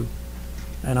revenue,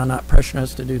 and I'm not pressuring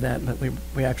us to do that, but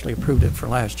we actually approved it for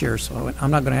last year. So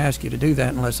I'm not going to ask you to do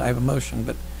that unless I have a motion.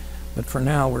 But for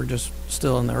now, we're just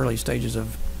still in the early stages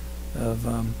of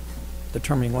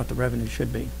determining what the revenue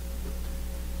should be.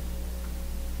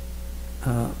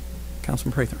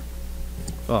 Councilman Prather.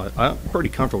 Well, I'm pretty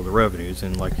comfortable with the revenues,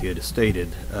 and like you had stated,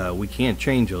 we can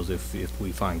change those if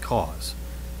we find cause.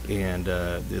 And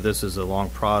this is a long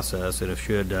process, and if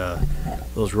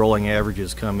those rolling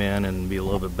averages come in and be a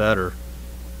little bit better,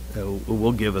 it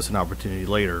will give us an opportunity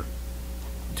later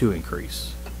to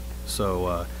increase.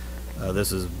 So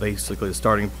this is basically the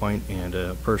starting point,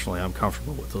 and personally, I'm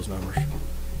comfortable with those numbers.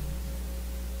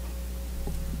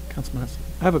 Councilman Hussey.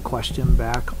 I have a question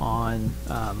back on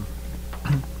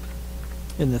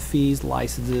in the fees,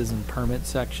 licenses, and permit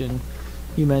section.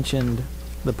 You mentioned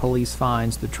the police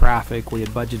fines, the traffic. We had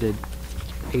budgeted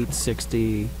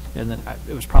 860, and then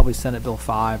it was probably Senate Bill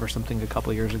 5 or something a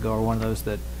couple of years ago, or one of those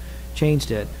that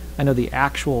changed it. I know the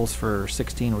actuals for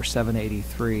 16 were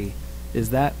 783. Is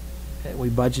that, we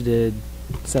budgeted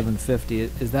 750,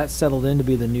 is that settled in to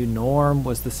be the new norm?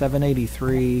 Was the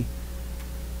 783,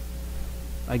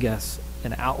 I guess,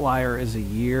 an outlier as a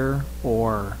year,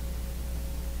 or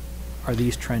are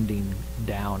these trending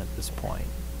down at this point?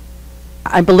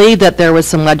 I believe that there was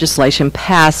some legislation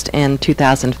passed in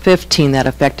 2015 that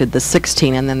affected the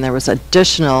 16, and then there was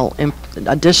additional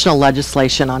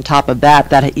legislation on top of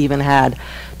that that even had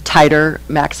tighter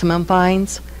maximum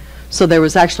fines. So there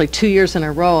was actually 2 years in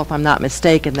a row, if I'm not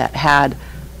mistaken, that had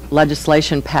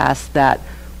legislation passed that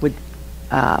would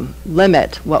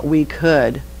limit what we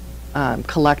could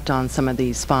collect on some of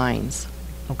these fines.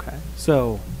 Okay,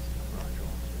 so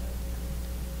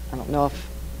I don't know if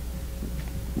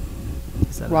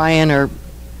Ryan or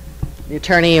the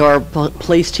attorney or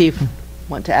police chief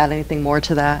want to add anything more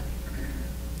to that?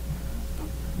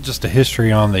 Just a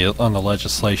history on the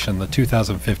legislation. The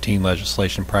 2015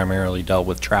 legislation primarily dealt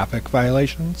with traffic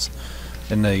violations,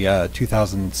 and the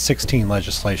 2016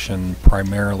 legislation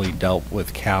primarily dealt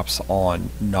with caps on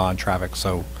non-traffic,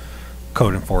 so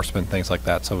code enforcement, things like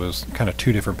that. So it was kind of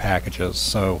two different packages.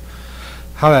 So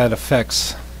how that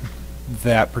affects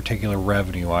that particular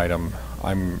revenue item,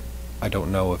 I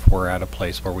don't know if we're at a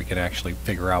place where we can actually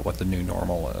figure out what the new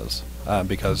normal is,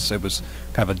 because it was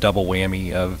kind of a double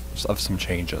whammy of some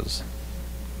changes.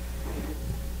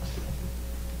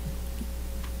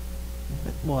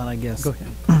 well, and I guess Go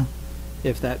ahead.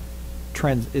 if that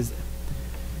trend is,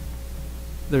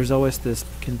 there's always this,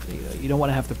 you don't want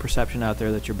to have the perception out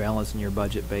there that you're balancing your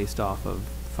budget based off of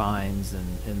fines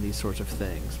and these sorts of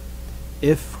things.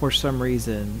 If for some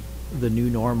reason the new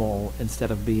normal,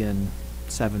 instead of being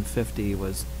 750,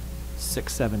 was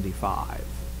 675,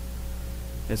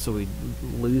 and so we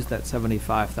lose that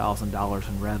 $75,000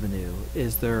 in revenue,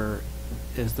 is there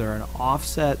an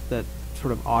offset that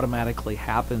sort of automatically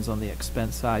happens on the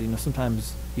expense side? You know,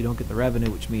 sometimes you don't get the revenue,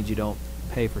 which means you don't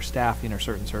pay for staffing or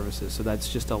certain services, so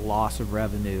that's just a loss of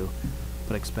revenue,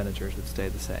 but expenditures would stay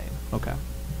the same. Okay.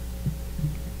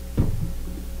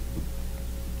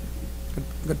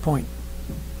 Good point.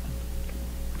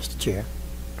 Mr. Chair.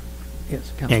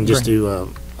 Yes, Councilman And just Gray.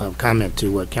 to comment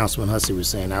to what Councilman Hussey was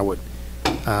saying, I would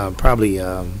probably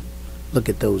look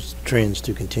at those trends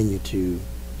to continue to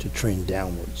trend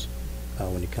downwards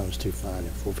when it comes to fine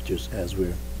and forfeitures as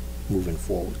we're moving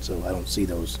forward. So I don't see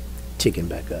those ticking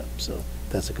back up. So if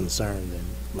that's a concern, then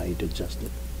might need to adjust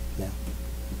it now.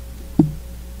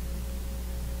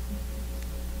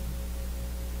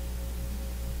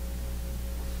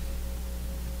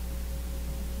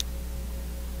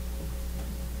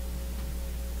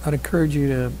 I'd encourage you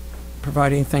to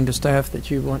provide anything to staff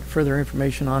that you want further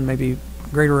information on, maybe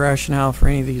greater rationale for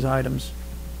any of these items.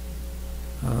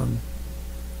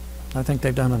 I think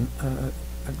they've done a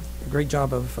great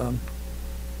job of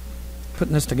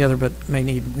putting this together, but we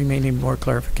may need more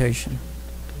clarification.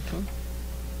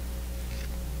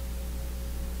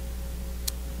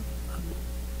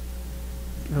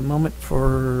 Give a moment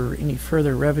for any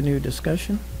further revenue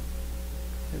discussion.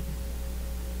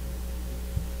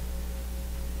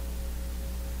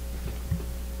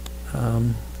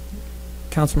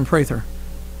 Councilman Prather.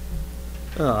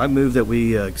 I move that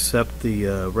we accept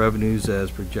the revenues as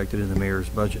projected in the mayor's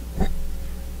budget.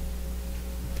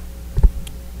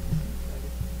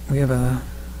 We have a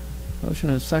motion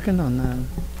and a second on the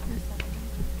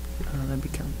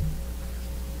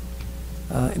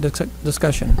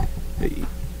discussion.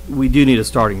 We do need a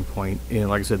starting point, and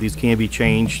like I said, these can be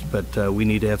changed, but we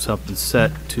need to have something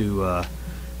set to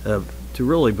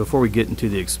really, before we get into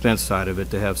the expense side of it,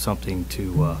 to have something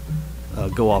to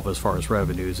go off as far as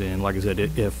revenues. And like I said,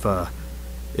 if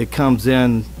it comes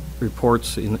in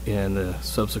reports in the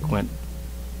subsequent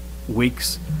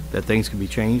weeks that things can be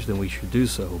changed, then we should do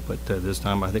so. But this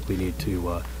time, I think we need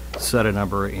to set a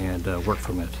number and work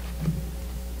from it.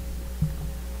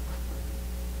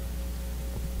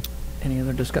 Any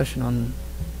other discussion on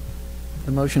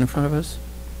the motion in front of us?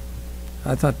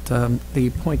 I thought the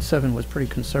 0.7 was pretty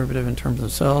conservative in terms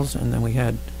of sales, and then we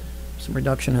had some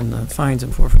reduction in the fines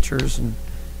and forfeitures, and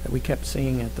that we kept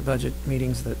seeing at the budget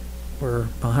meetings that were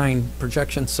behind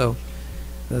projections. So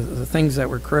the things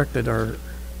that were corrected are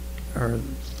the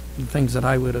things that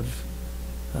I would have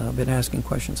been asking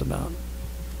questions about.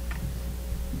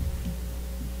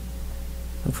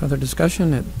 No further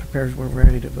discussion. It prepares we're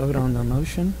ready to vote on the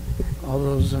motion. All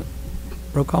those,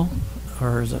 roll call,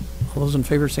 or is it all those in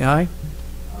favor say aye?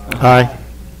 Aye.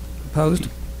 Opposed?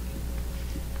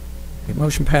 Okay,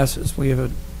 motion passes. We have a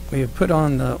we have put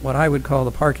on what I would call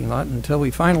the parking lot until we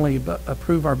finally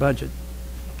approve our budget.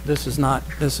 This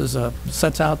is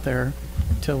sets out there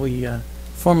until we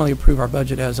formally approve our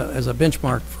budget as a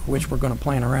benchmark for which we're going to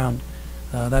plan around.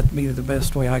 That'd be the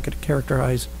best way I could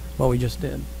characterize what we just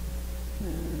did.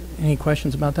 Any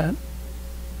questions about that?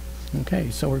 Okay,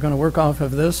 so we're going to work off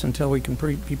of this until we can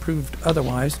be proved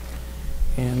otherwise.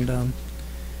 And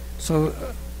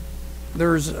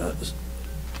there's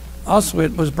also,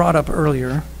 it was brought up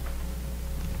earlier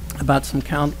about some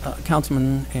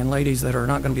councilmen and ladies that are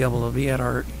not going to be able to be at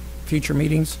our future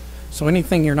meetings. So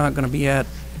anything you're not going to be at,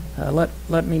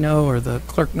 let me know, or the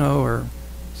clerk know, or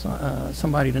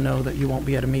somebody to know that you won't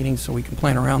be at a meeting, so we can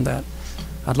plan around that.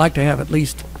 I'd like to have at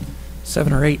least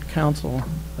 7 or 8 council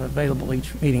available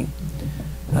each meeting.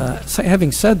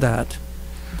 Having said that,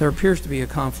 there appears to be a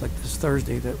conflict this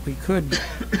Thursday that we could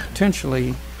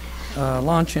potentially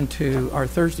launch into our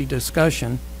Thursday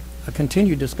discussion, a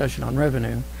continued discussion on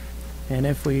revenue. And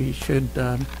if we should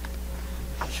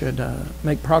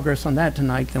make progress on that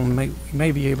tonight, then we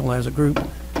may be able, as a group,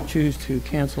 choose to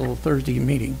cancel Thursday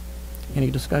meeting.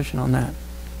 Any discussion on that?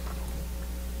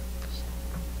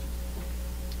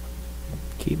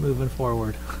 Keep moving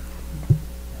forward.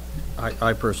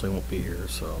 I personally won't be here,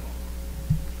 so.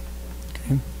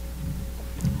 Okay.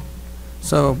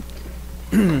 So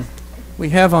we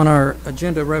have on our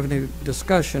agenda revenue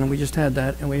discussion, and we just had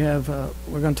that, and we have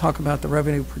we're going to talk about the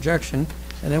revenue projection,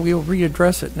 and then we will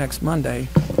readdress it next Monday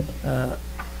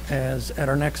as at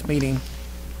our next meeting,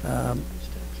 and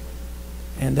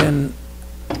then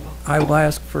I will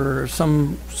ask for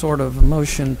some sort of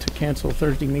motion to cancel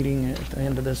Thursday meeting at the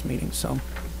end of this meeting. So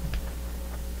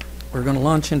we're going to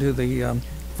launch into the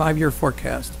 5-year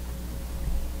forecast.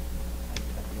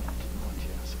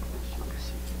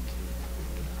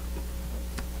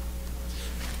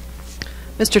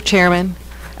 Mr. Chairman,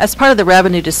 as part of the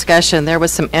revenue discussion, there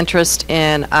was some interest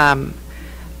in an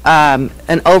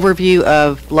overview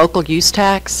of local use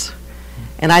tax,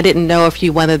 and I didn't know if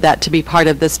you wanted that to be part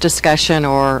of this discussion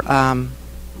or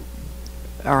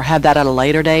have that at a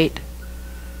later date.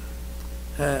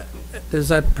 Does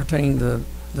that pertain to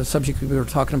the subject we were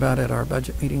talking about at our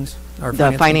budget meetings? Our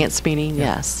The finance meeting,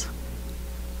 Yeah. yes.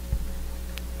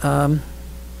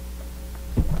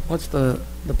 What's the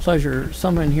pleasure?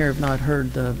 Some in here have not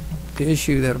heard the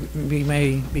issue that we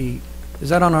may be. Is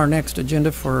that on our next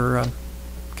agenda for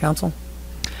council?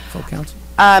 Full council?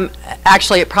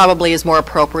 Actually, it probably is more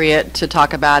appropriate to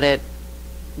talk about it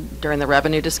during the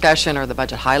revenue discussion or the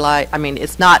budget highlight. I mean,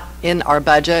 it's not in our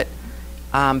budget,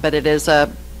 but it is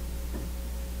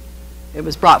it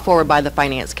was brought forward by the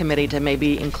Finance Committee to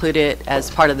maybe include it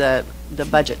as part of the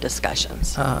budget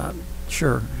discussions.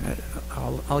 Sure.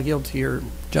 I'll yield to your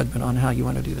judgment on how you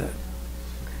want to do that.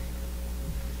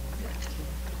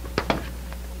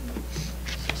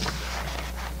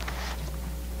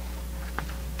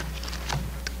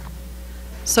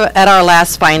 So at our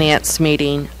last finance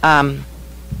meeting,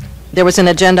 there was an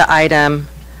agenda item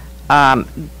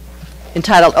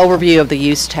entitled Overview of the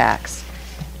Use Tax.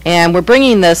 And we're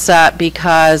bringing this up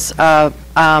because of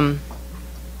the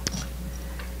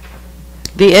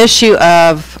issue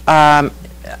of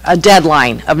a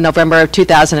deadline of November of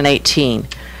 2018.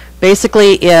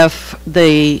 Basically, if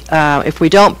we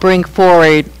don't bring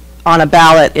forward on a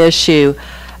ballot issue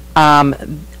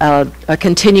a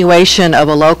continuation of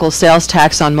a local sales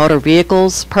tax on motor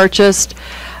vehicles purchased,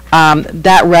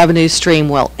 that revenue stream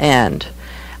will end.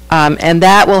 And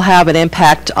that will have an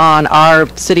impact on our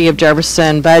City of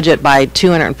Jefferson budget by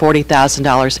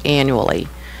 $240,000 annually.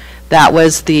 That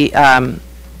was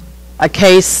a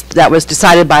case that was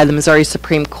decided by the Missouri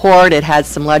Supreme Court. It had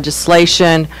some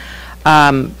legislation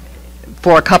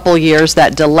for a couple years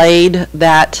that delayed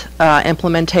that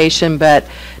implementation, but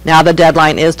now the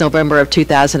deadline is November of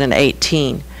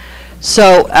 2018.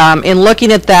 So in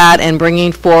looking at that and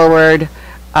bringing forward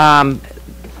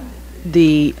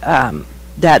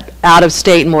that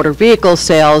out-of-state motor vehicle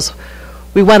sales,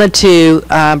 we wanted to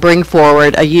bring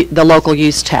forward the local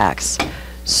use tax.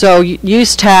 So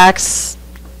use tax,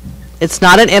 it's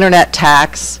not an internet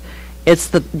tax. It's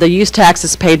the use tax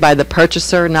is paid by the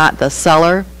purchaser, not the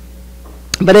seller.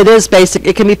 But it is basic.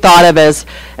 It can be thought of as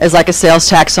like a sales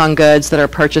tax on goods that are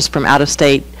purchased from out of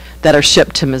state that are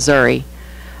shipped to Missouri.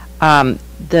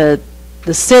 The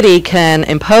city can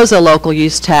impose a local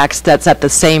use tax that's at the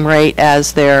same rate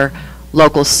as their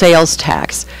local sales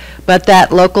tax, but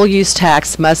that local use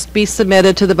tax must be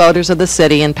submitted to the voters of the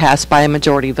city and passed by a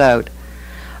majority vote.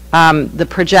 The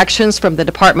projections from the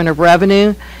Department of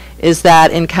Revenue is that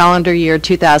in calendar year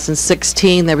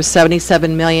 2016 there was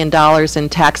 $77 million in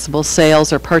taxable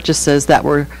sales or purchases that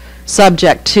were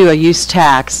subject to a use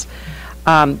tax.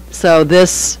 So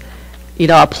this,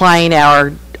 applying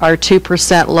our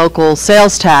 2% local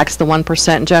sales tax, the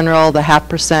 1% general, the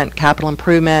 0.5% capital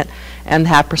improvement, and the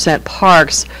 0.5%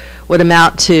 parks would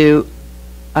amount to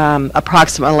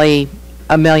approximately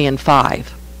 $1.5 million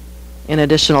in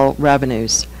additional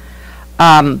revenues.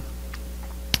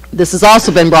 This has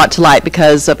also been brought to light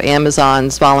because of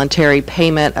Amazon's voluntary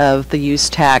payment of the use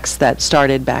tax that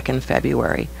started back in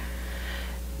February.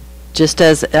 Just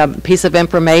as a piece of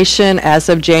information, as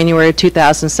of January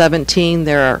 2017,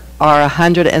 there are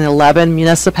 111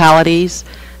 municipalities,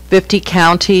 50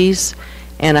 counties,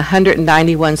 and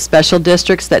 191 special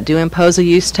districts that do impose a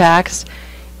use tax,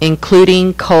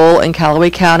 including Cole and Callaway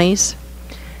counties.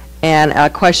 And a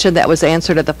question that was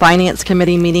answered at the Finance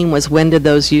Committee meeting was, when did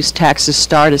those use taxes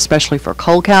start, especially for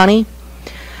Cole County?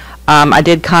 I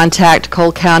did contact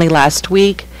Cole County last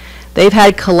week. They've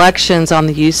had collections on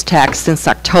the use tax since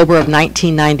October of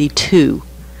 1992,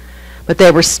 but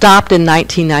they were stopped in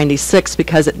 1996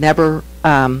 because it never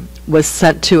was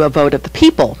sent to a vote of the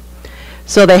people.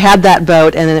 So they had that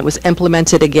vote, and then it was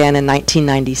implemented again in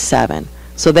 1997.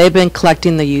 So they've been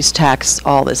collecting the use tax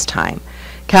all this time.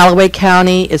 Callaway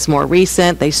County is more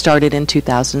recent. They started in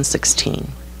 2016.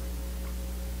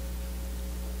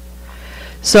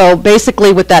 So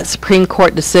basically, with that Supreme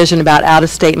Court decision about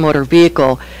out-of-state motor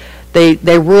vehicle,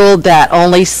 they ruled that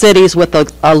only cities with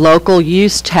a local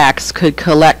use tax could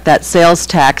collect that sales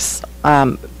tax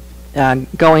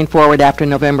going forward after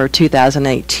November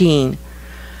 2018.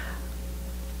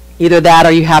 Either that,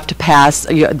 or you have to pass,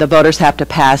 the voters have to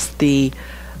pass the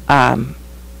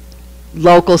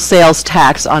local sales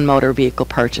tax on motor vehicle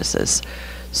purchases.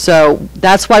 So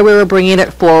that's why we were bringing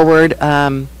it forward.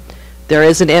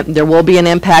 There will be an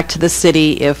impact to the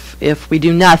city if we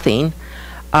do nothing.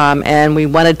 And we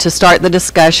wanted to start the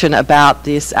discussion about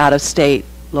this out-of-state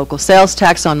local sales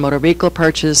tax on motor vehicle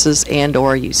purchases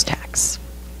and/or use tax.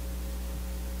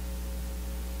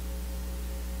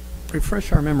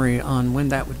 Refresh our memory on when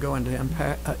that would go into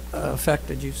effect,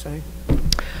 did you say?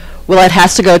 Well, it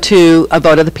has to go to a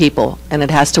vote of the people, and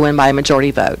it has to win by a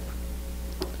majority vote.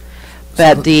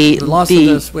 But So the loss of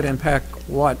this would impact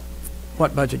what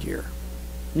budget year?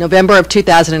 November of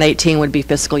 2018 would be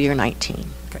fiscal year 19.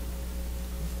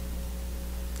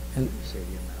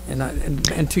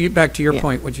 And back to your Yeah.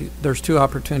 point, there's two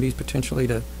opportunities potentially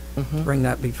to bring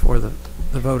that before the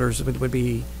voters. It would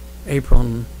be April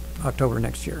and October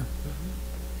next year.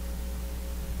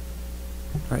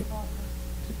 Right?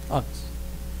 August.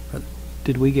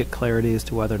 Did we get clarity as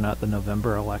to whether or not the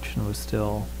November election was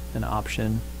still an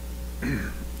option?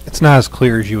 It's not as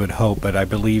clear as you would hope, but I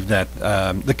believe that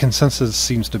the consensus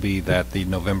seems to be that the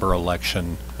November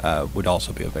election would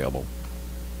also be available.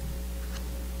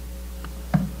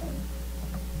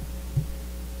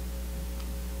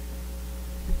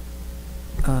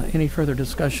 Any further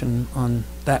discussion on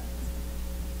that,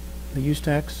 the use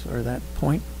tax, or that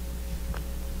point?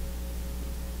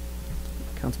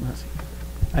 Councilman Hussey.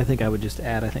 I think I would just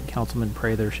add, I think Councilman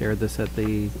Prather shared this at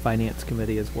the Finance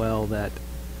Committee as well, that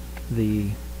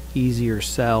the easier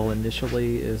sell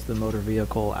initially is the motor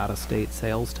vehicle out-of-state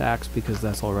sales tax, because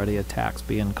that's already a tax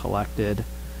being collected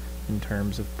in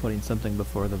terms of putting something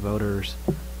before the voters.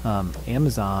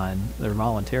 Amazon, they're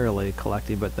voluntarily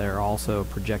collecting, but they're also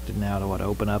projected now to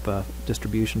open up a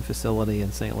distribution facility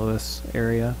in St. Louis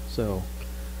area. So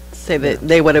Say that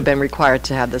they would have been required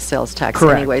to have the sales tax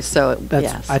Correct. anyway, so that's,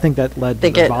 yes. I think that led I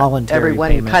think to the voluntary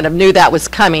everyone payment. kind of knew that was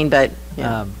coming, but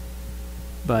yeah.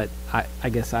 But I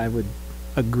guess I would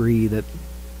agree that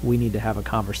we need to have a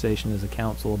conversation as a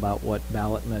council about what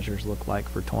ballot measures look like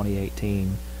for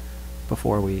 2018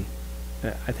 before we,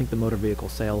 I think the motor vehicle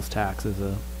sales tax is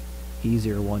a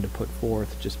easier one to put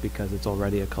forth just because it's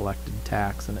already a collected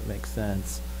tax and it makes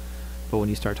sense. But when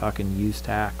you start talking use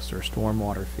tax or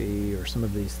stormwater fee or some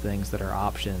of these things that are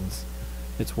options,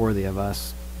 it's worthy of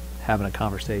us having a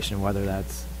conversation, whether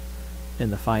that's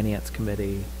in the Finance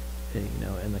Committee,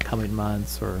 in the coming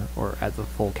months, or at the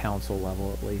full council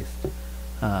level at least.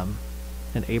 An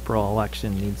April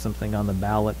election needs something on the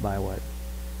ballot by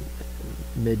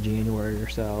mid-January or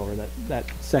so, or that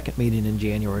second meeting in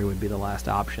January would be the last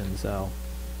option. So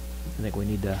I think we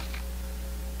need to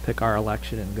pick our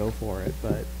election and go for it,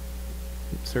 but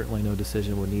certainly no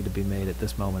decision would need to be made at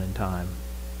this moment in time.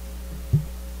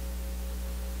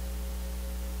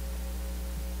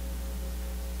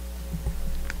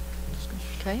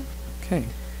 Okay. Okay.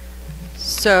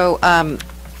 So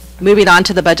moving on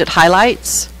to the budget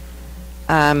highlights.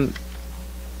 It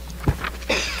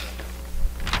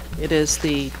is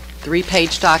the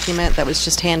 3-page document that was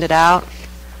just handed out.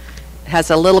 It has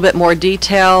a little bit more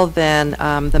detail than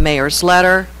the mayor's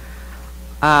letter.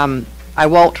 I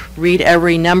won't read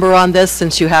every number on this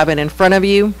since you have it in front of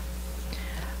you,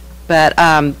 but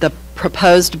the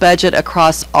proposed budget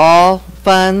across all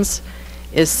funds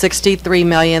is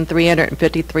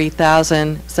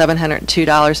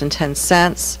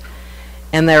 $63,353,702.10,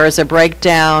 and there is a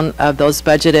breakdown of those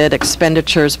budgeted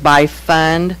expenditures by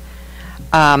fund.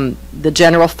 The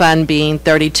general fund being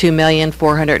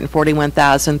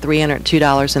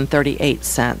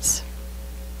 $32,441,302.38.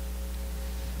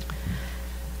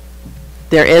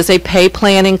 There is a pay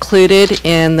plan included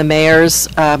in the mayor's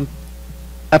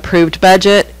approved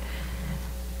budget.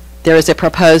 There is a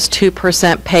proposed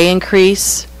 2% pay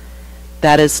increase.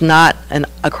 That is not an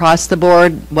across the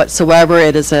board whatsoever.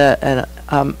 It is an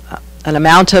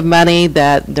amount of money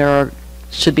that there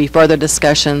should be further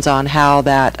discussions on how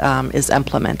that is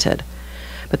implemented.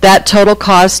 But that total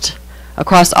cost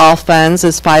across all funds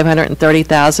is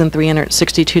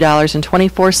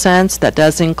 $530,362.24. That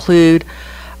does include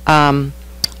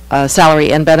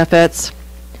salary and benefits.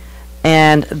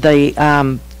 And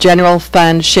the general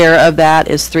fund share of that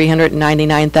is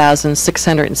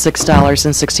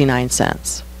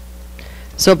 $399,606.69.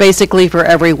 So basically, for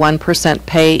every 1%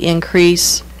 pay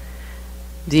increase,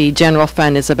 the general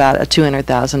fund is about a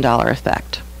 $200,000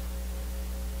 effect.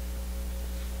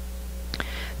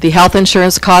 The health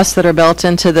insurance costs that are built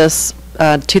into this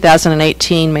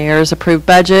 2018 mayor's approved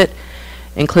budget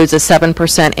includes a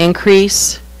 7%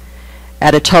 increase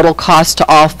at a total cost to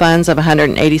all funds of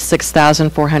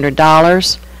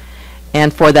 $186,400.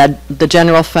 And for the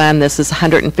general fund, this is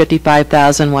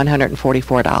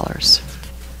 $155,144.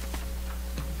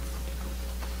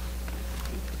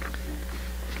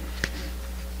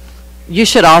 You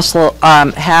should also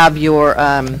have your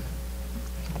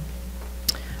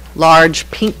large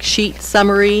pink sheet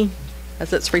summary,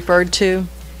 as it's referred to.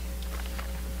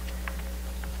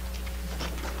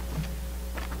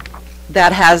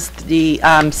 That has the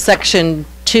section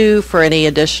 2 for any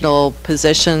additional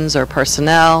positions or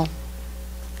personnel.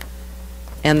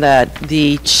 And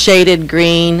the shaded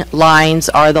green lines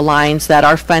are the lines that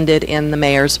are funded in the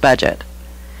mayor's budget.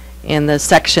 In the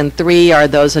section 3 are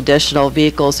those additional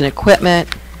vehicles and equipment,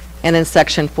 and in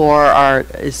section 4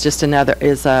 is just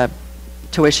a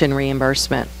tuition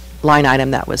reimbursement line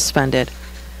item that was funded.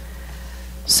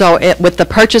 So with the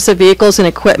purchase of vehicles and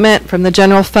equipment from the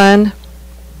general fund,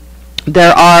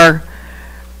 there are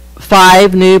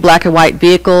 5 new black and white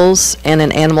vehicles and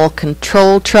an animal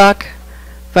control truck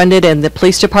funded in the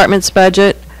police department's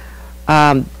budget.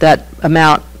 That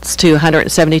amounts to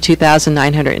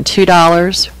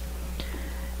 $172,902.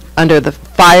 Under the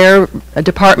fire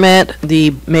department,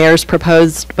 the mayor's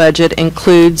proposed budget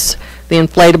includes the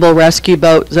inflatable rescue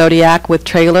boat Zodiac with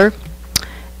trailer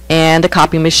and a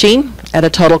copy machine at a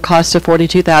total cost of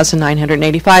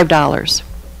 $42,985.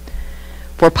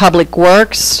 For public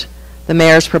works, the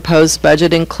mayor's proposed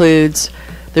budget includes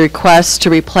the request to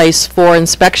replace 4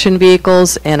 inspection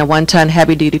vehicles and a 1-ton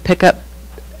heavy-duty pickup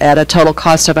at a total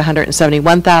cost of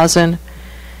 $171,000.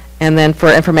 And then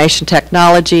for information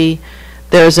technology,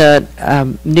 there's a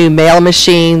new mail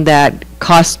machine that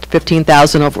costs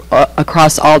 $15,000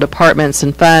 across all departments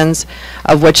and funds,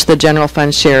 of which the general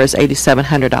fund share is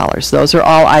 $8,700. Those are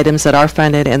all items that are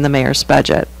funded in the mayor's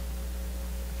budget.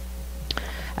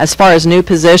 As far as new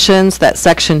positions, that's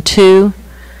section 2.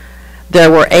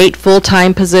 There were 8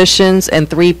 full-time positions and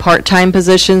 3 part-time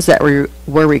positions that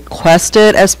were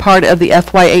requested as part of the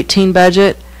FY18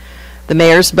 budget. The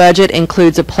mayor's budget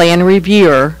includes a plan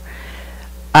reviewer,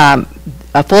 a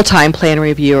full-time plan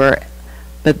reviewer,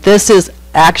 but this is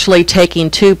actually taking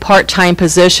 2 part-time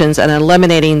positions and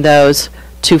eliminating those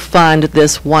to fund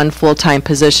this 1 full-time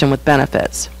position with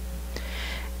benefits.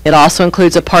 It also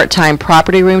includes a part-time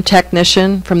property room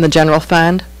technician from the general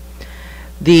fund.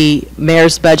 The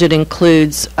mayor's budget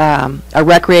includes a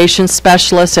recreation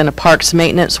specialist and a parks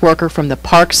maintenance worker from the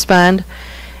parks fund,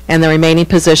 and the remaining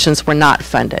positions were not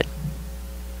funded.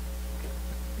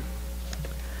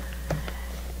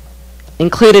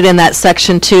 Included in that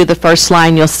section 2, the first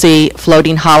line, you'll see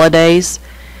floating holidays,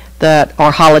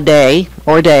 or holiday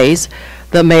or days.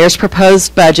 The mayor's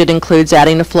proposed budget includes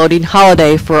adding a floating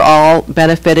holiday for all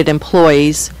benefited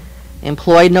employees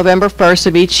employed November 1st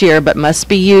of each year, but must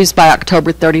be used by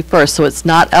October 31st, so it's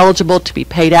not eligible to be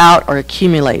paid out or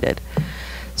accumulated.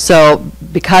 So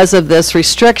because of this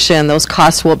restriction, those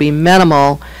costs will be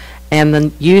minimal, and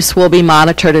the use will be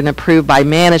monitored and approved by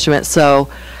management, so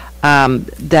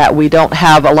that we don't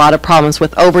have a lot of problems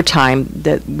with overtime.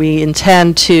 That we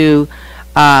intend to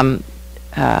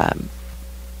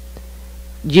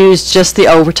use just the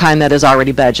overtime that is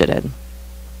already budgeted.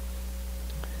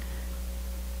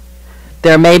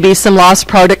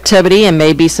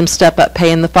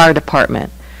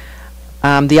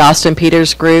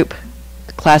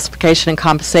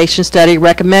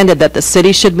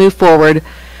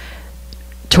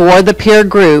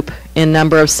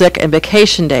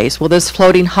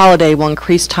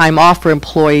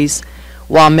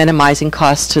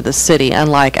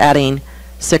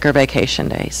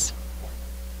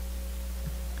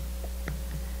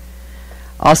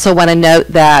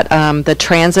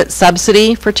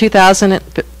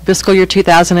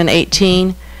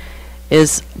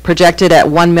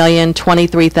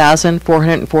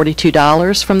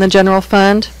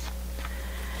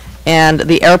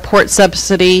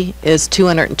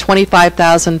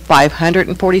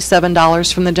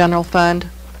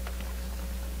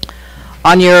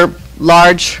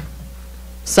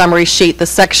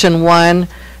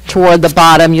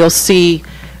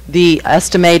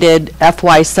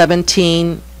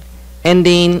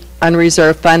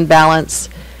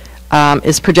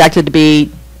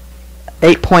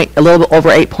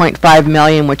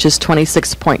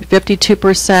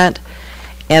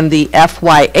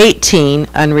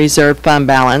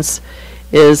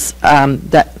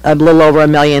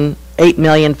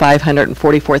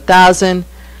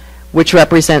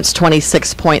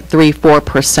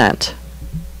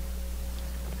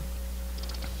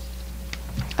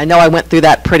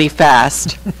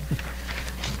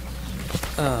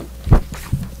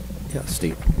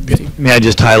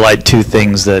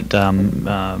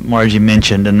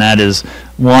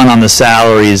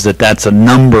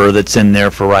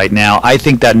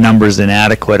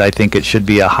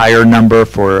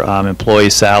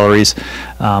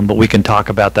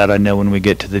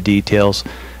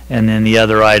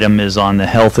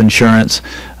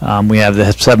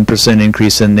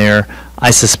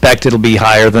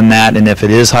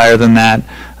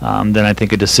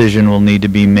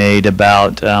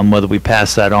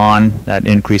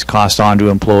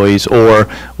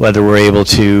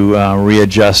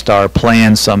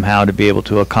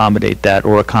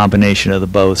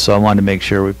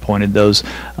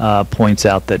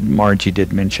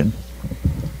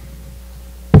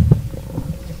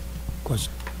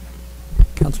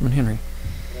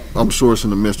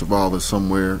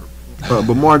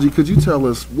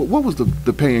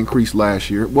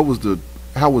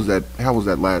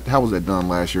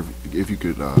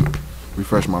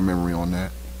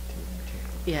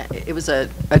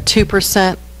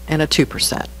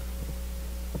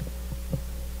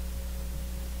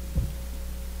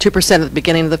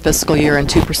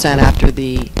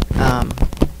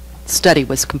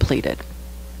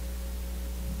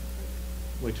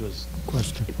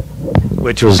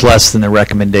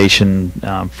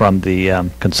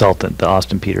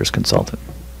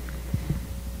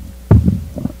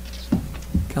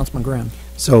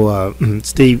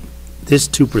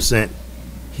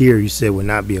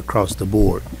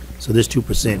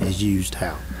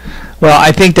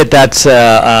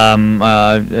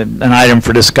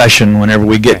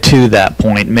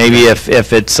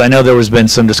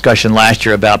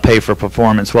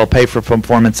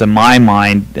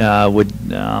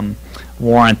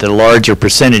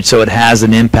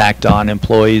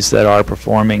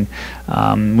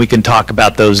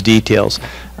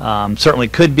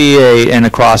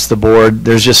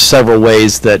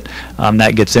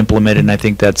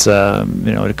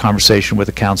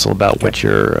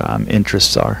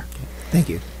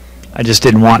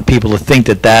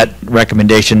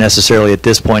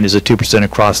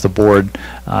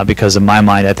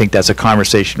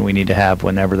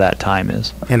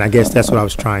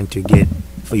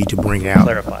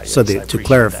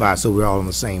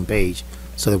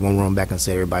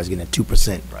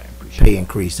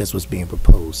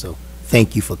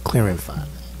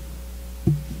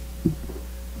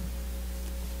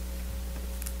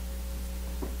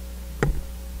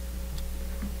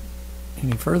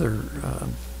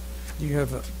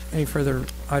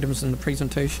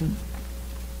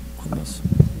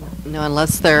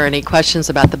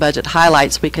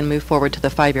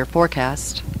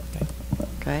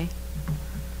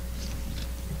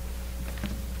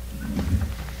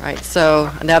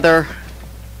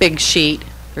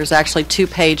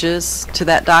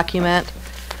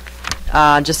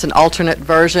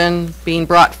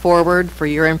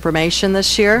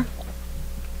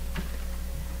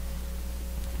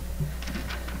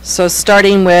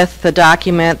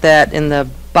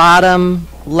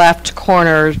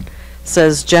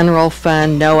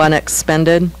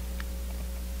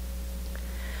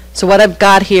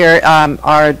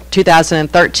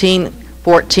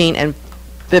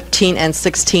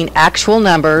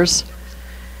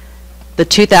 the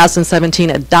 2017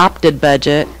 adopted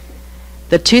budget.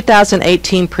 The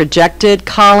 2018 projected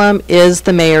column is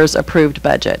the mayor's approved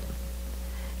budget.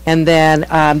 And then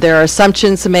there are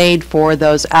assumptions made for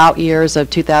those out years of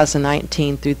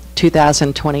 2019 through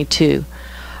 2022.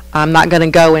 I'm not going to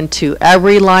go into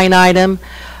every line item,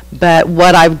 but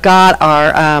what I've got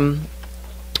are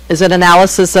is an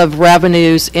analysis of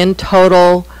revenues in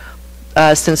total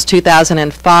since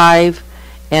 2005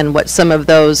 and what some of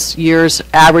those years'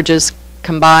 averages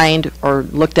combined or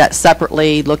looked at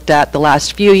separately, looked at the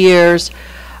last few years.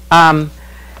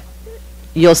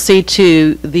 You'll see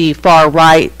to the far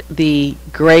right the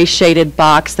gray shaded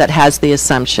box that has the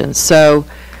assumptions. So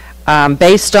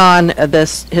based on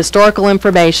this historical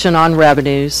information on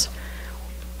revenues,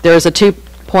 there's a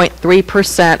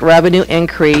 2.3% revenue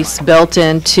increase built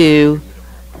into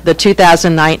the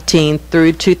 2019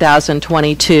 through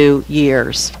 2022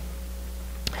 years.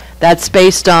 That's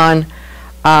based on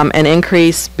an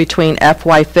increase between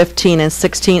FY15 and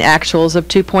 16 actuals of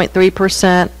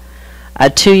 2.3%, a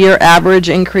 2-year average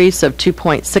increase of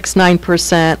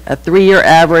 2.69%, a 3-year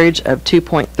average of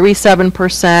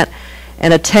 2.37%,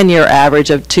 and a 10-year average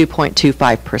of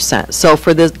 2.25%. So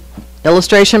for the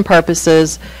illustration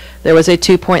purposes, there was a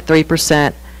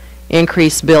 2.3%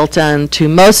 increase built into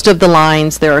most of the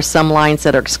lines. There are some lines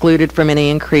that are excluded from any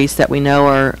increase that we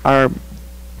know are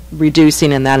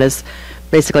reducing, and that is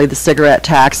basically the cigarette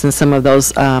tax and some of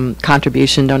those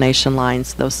contribution donation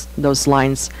lines. Those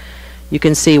lines you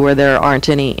can see where there aren't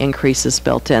any increases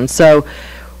built in. So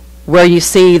where you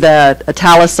see the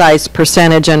italicized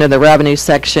percentage under the revenue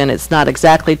section, it's not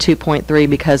exactly 2.3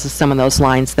 because of some of those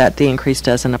lines that the increase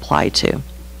doesn't apply to.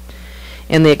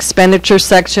 In the expenditure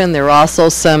section, there are also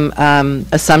some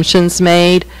assumptions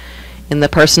made. In the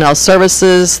personnel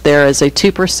services, there is a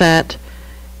 2%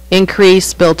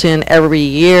 increase built in every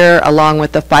year, along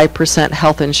with the 5%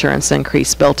 health insurance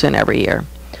increase built in every year.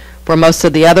 For most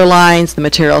of the other lines, the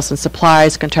materials and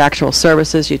supplies, contractual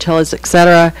services, utilities,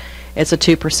 etc., it's a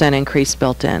 2% increase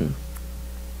built in.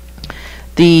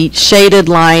 The shaded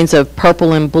lines of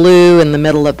purple and blue in the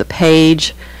middle of the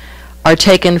page are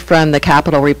taken from the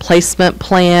capital replacement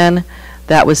plan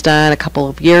that was done a couple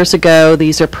of years ago.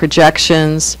 These are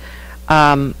projections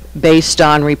based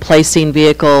on replacing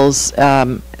vehicles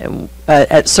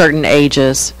at certain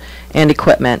ages and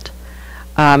equipment.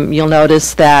 You'll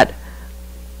notice that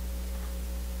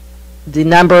the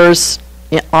numbers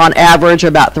on average are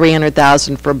about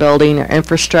 $300,000 for building or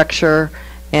infrastructure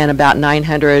and about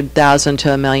 $900,000 to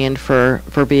 $1 million for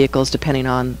vehicles, depending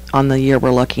on the year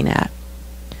we're looking at.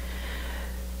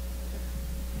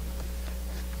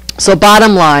 So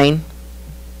bottom line,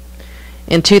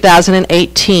 in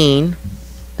 2018,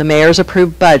 the mayor's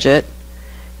approved budget,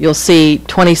 you'll see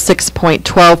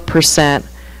 26.12%,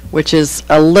 which is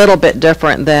a little bit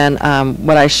different than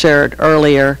what I shared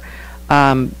earlier.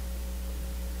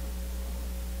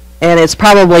 And it's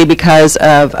probably because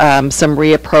of some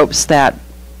reappropes that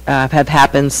have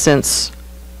happened since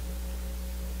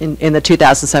in the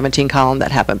 2017 column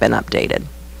that haven't been updated.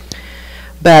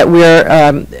 But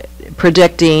we're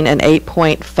predicting an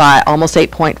almost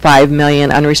 8.5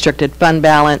 million unrestricted fund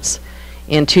balance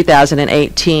in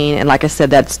 2018, and like I said,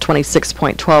 that's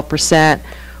 26.12%,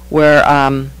 where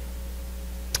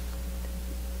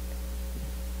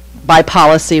by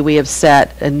policy we have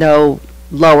set a no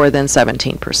lower than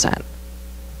 17%.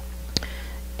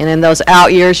 And in those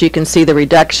out years, you can see the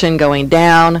reduction going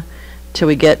down till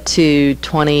we get to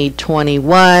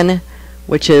 2021,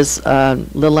 which is a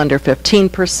little under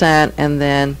 15%, and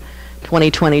then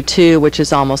 2022, which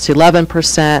is almost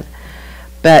 11%.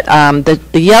 But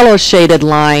the yellow shaded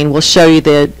line will show you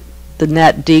the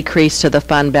net decrease to the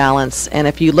fund balance. And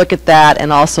if you look at that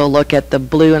and also look at the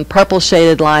blue and purple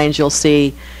shaded lines, you'll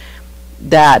see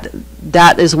that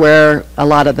that is where a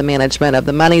lot of the management of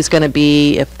the money is going to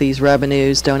be if these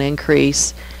revenues don't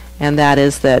increase, and that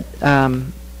is that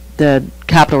the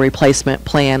capital replacement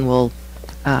plan will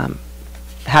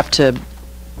have to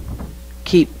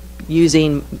keep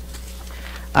using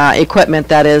equipment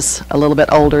that is a little bit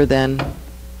older than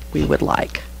we would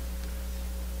like.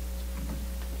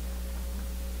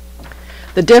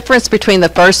 The difference between the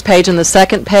first page and the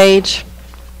second page,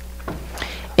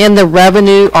 in the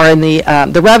revenue, or in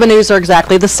the revenues are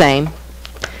exactly the same.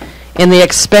 In the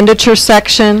expenditure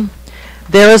section,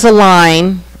 there is a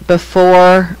line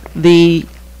before the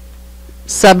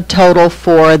subtotal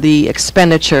for the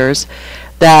expenditures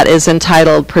that is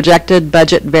entitled Projected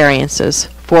Budget Variances,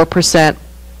 4%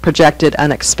 projected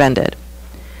unexpended.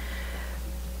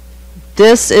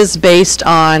 This is based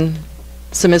on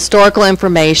some historical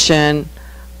information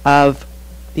of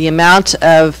the amount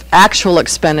of actual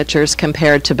expenditures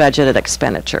compared to budgeted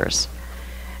expenditures.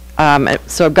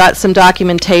 So I've got some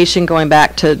documentation going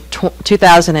back to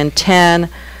 2010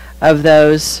 of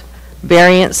those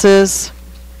variances.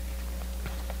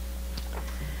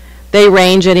 They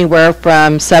range anywhere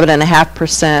from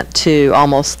 7.5% to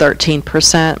almost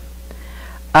 13%.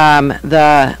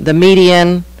 The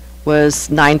median was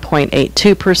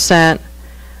 9.82%.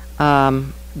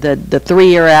 The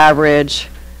 3-year average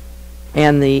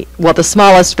and the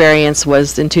smallest variance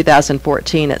was in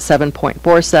 2014 at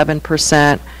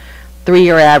 7.47%.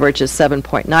 3-year average is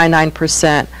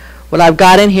 7.99%. What I've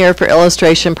got in here for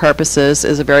illustration purposes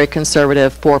is a very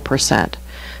conservative 4%.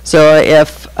 So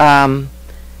if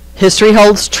history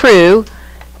holds true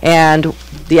and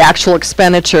the actual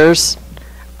expenditures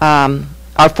are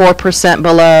 4%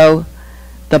 below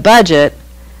the budget,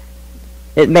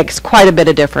 it makes quite a bit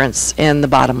of difference in the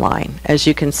bottom line. As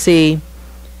you can see,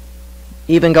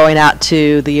 even going out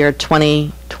to the year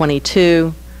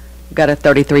 2022, we've got a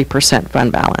 33%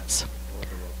 fund balance.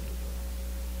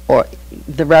 Or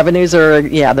the revenues are, are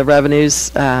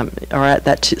at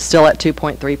that still at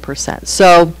 2.3%.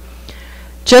 So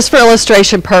just for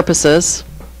illustration purposes,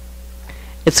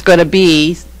 it's going to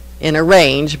be in a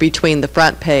range between the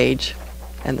front page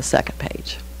and the second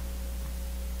page.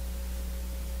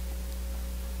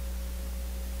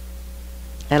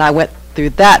 And I went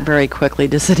through that very quickly.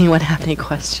 Does anyone have any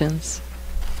questions?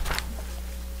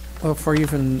 Well, for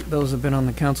even those who have been on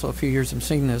the council a few years and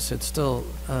seen this, it's still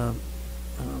a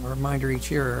reminder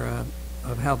each year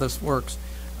of how this works.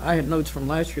 I had notes from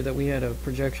last year that we had a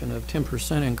projection of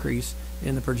 10% increase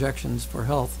in the projections for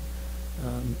health.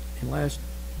 In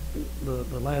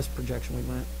the last projection we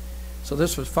went. So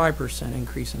this was 5%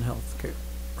 increase in health care,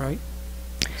 right?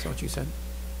 That's what you said?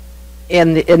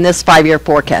 In this 5-year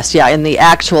forecast, yeah. In the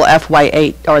actual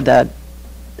FY8 or the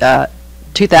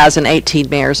 2018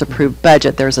 mayor's approved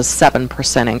budget, there's a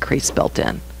 7% increase built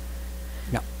in.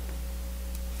 Yeah.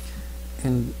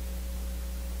 And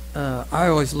I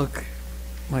always look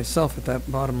myself at that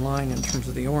bottom line in terms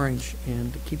of the orange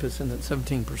and to keep us in that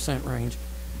 17% range.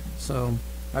 So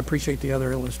I appreciate the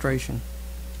other illustration.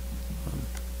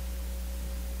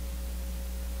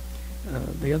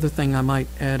 The other thing I might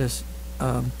add is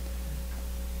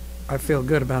I feel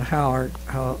good about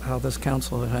how this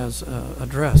council has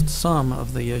addressed some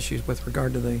of the issues with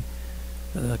regard to the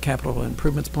capital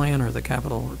improvements plan or the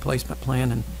capital replacement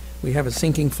plan, and we have a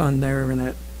sinking fund there in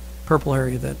that purple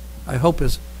area that I hope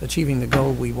is achieving the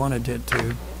goal we wanted it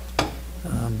to.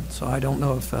 So I don't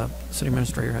know if City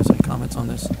Administrator has any comments on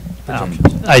this.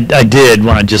 I did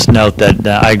want to just note that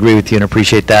I agree with you and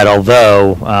appreciate that,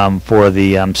 although for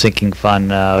the sinking fund,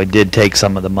 we did take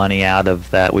some of the money out of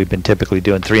that. We've been typically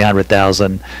doing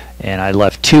 $300,000, and I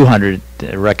left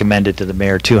recommended to the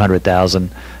mayor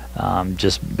 $200,000,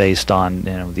 just based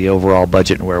on the overall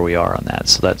budget and where we are on that.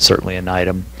 So that's certainly an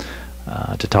item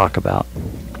to talk about.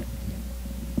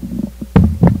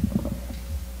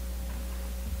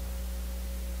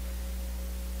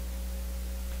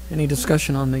 Any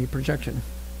discussion on the projection?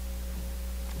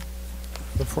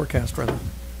 The forecast, rather.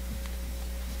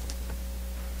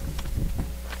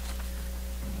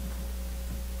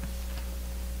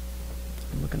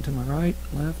 I'm looking to my right,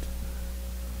 left.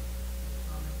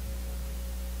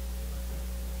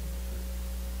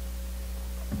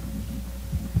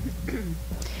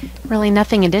 Really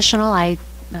nothing additional. I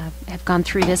have gone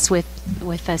through this with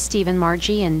Steve and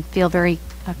Margie and feel very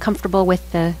comfortable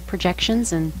with the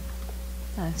projections, and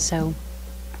so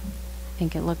I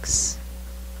think it looks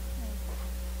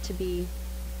to be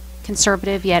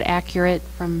conservative yet accurate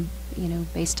from,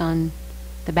 based on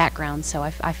the background. So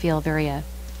I feel very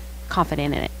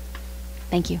confident in it.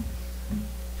 Thank you.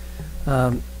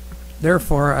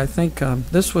 Therefore, I think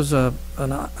this was a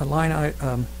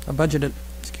budgeted,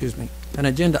 an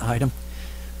agenda item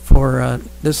for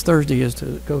this Thursday is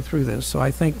to go through this. So I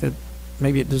think that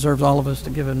maybe it deserves all of us to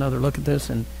give another look at this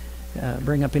and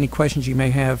bring up any questions you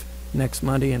may have next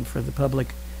Monday. And for the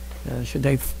public, should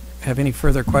they have any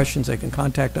further questions, they can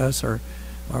contact us, or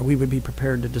we would be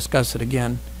prepared to discuss it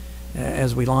again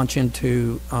as we launch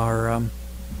into our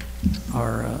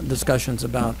discussions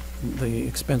about the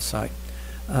expense side.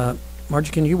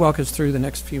 Margie, can you walk us through the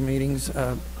next few meetings?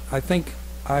 I think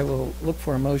I will look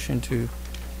for a motion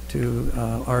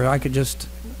or I could just,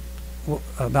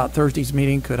 about Thursday's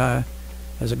meeting, could I,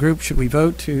 as a group, should we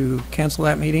vote to cancel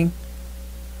that meeting?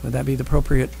 Would that be the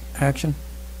appropriate action?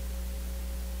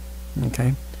 Okay.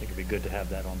 I think it'd be good to have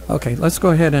that on the Okay, let's go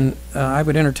ahead and I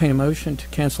would entertain a motion to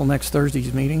cancel next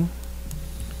Thursday's meeting.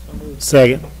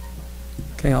 Second.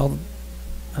 Okay,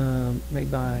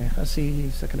 made by Hussey,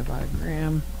 seconded by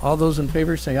Graham. All those in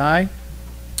favor say aye.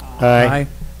 Aye.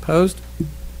 Opposed?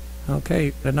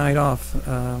 Okay, a night off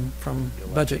from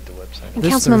budget. And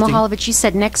This Councilman Thursday. Mahalovich, you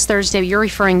said next Thursday. You're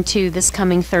referring to this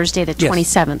coming Thursday, the Yes.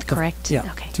 27th, The- correct? Yeah,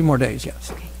 Okay. 2 more days,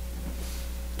 yes. Okay.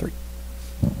 3.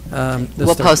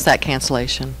 We'll post that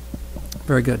cancellation.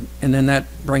 Very good. And then that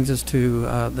brings us to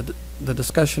the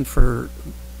discussion for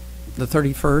the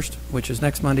 31st, which is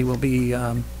next Monday, will be,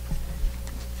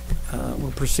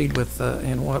 we'll proceed with,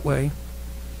 in what way?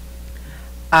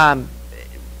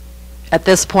 At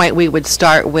this point, we would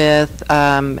start with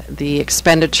the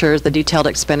expenditures, the detailed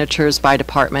expenditures by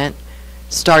department,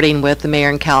 starting with the mayor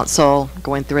and council,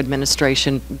 going through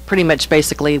administration, pretty much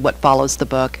basically what follows the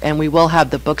book. And we will have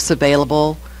the books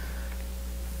available,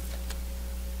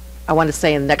 I want to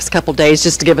say in the next couple days,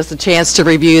 just to give us a chance to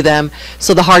review them.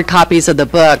 So the hard copies of the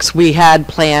books, we had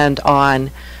planned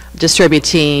on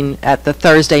distributing at the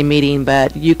Thursday meeting,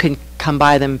 but you can come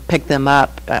by them, pick them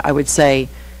up, I would say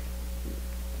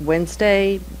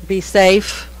Wednesday, be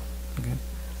safe. Okay.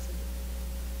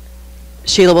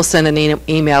 Sheila will send an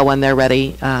email when they're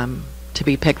ready to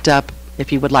be picked up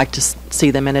if you would like to see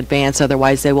them in advance.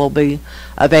 Otherwise, they will be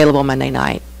available Monday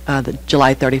night, the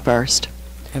July 31st.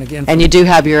 And again, And you do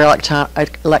have your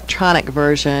electronic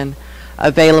version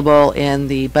available in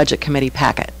the Budget Committee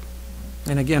packet.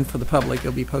 and again, for the public,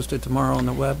 it'll be posted tomorrow on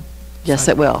the web? Yes,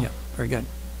 site? it will. Yeah, very good.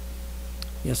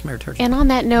 Yes, Mayor Turgeon. And on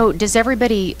that note, does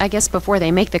everybody, I guess before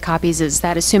they make the copies, is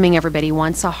that assuming everybody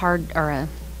wants a hard, or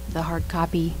the hard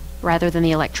copy rather than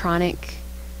the electronic?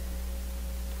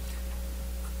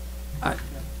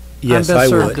 Yes, I'm I best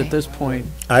served would. at this point.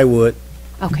 I would.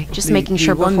 Okay, just The- making the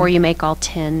sure one- before you make all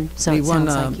 10, so the it one,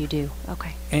 sounds like you do.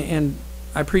 Okay. And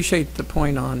I appreciate the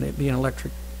point on it being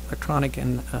electronic,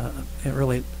 and it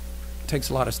really takes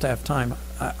a lot of staff time.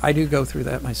 I do go through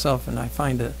that myself, and I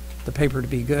find the paper to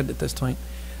be good at this point.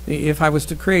 If I was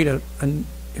to create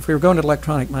if we were going to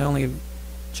electronic, my only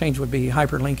change would be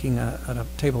hyperlinking a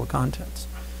table of contents,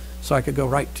 so I could go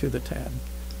right to the tab.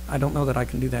 I don't know that I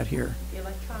can do that here. The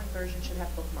electronic version should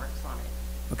have bookmarks on it.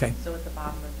 Okay. So at the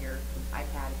bottom of your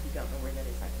iPad, if you don't know where that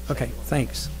is, I can Okay,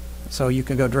 thanks. So you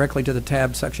can go directly to the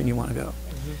tab section you want to go.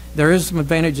 There is some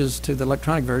advantages to the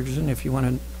electronic version. If you want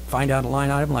to find out a line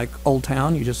item like Old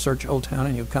Town, you just search Old Town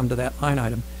and you'll come to that line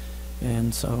item.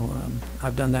 And so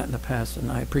I've done that in the past, and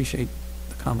I appreciate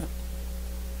the comment.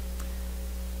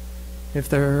 If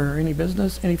there are any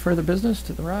further business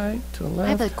to the right, to the I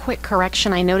have left? a quick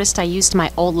correction. I noticed I used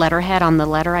my old letterhead on the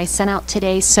letter I sent out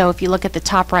today, so if you look at the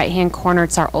top right-hand corner,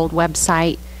 it's our old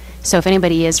website. So if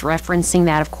anybody is referencing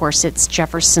that, of course, it's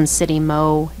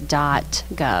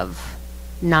jeffersoncitymo.gov,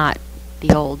 not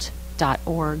the old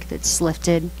 .org that's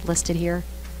listed here.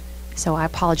 So I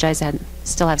apologize, I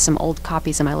still have some old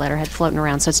copies of my letterhead floating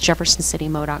around. So it's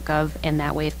jeffersoncitymo.gov, and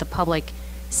that way if the public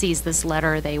sees this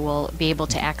letter, they will be able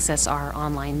to access our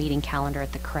online meeting calendar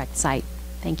at the correct site.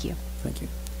 Thank you. Thank you.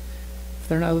 If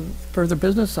there are no further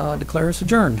business, I'll declare us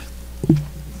adjourned.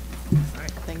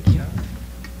 Thank you.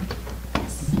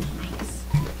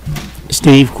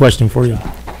 Steve, question for you.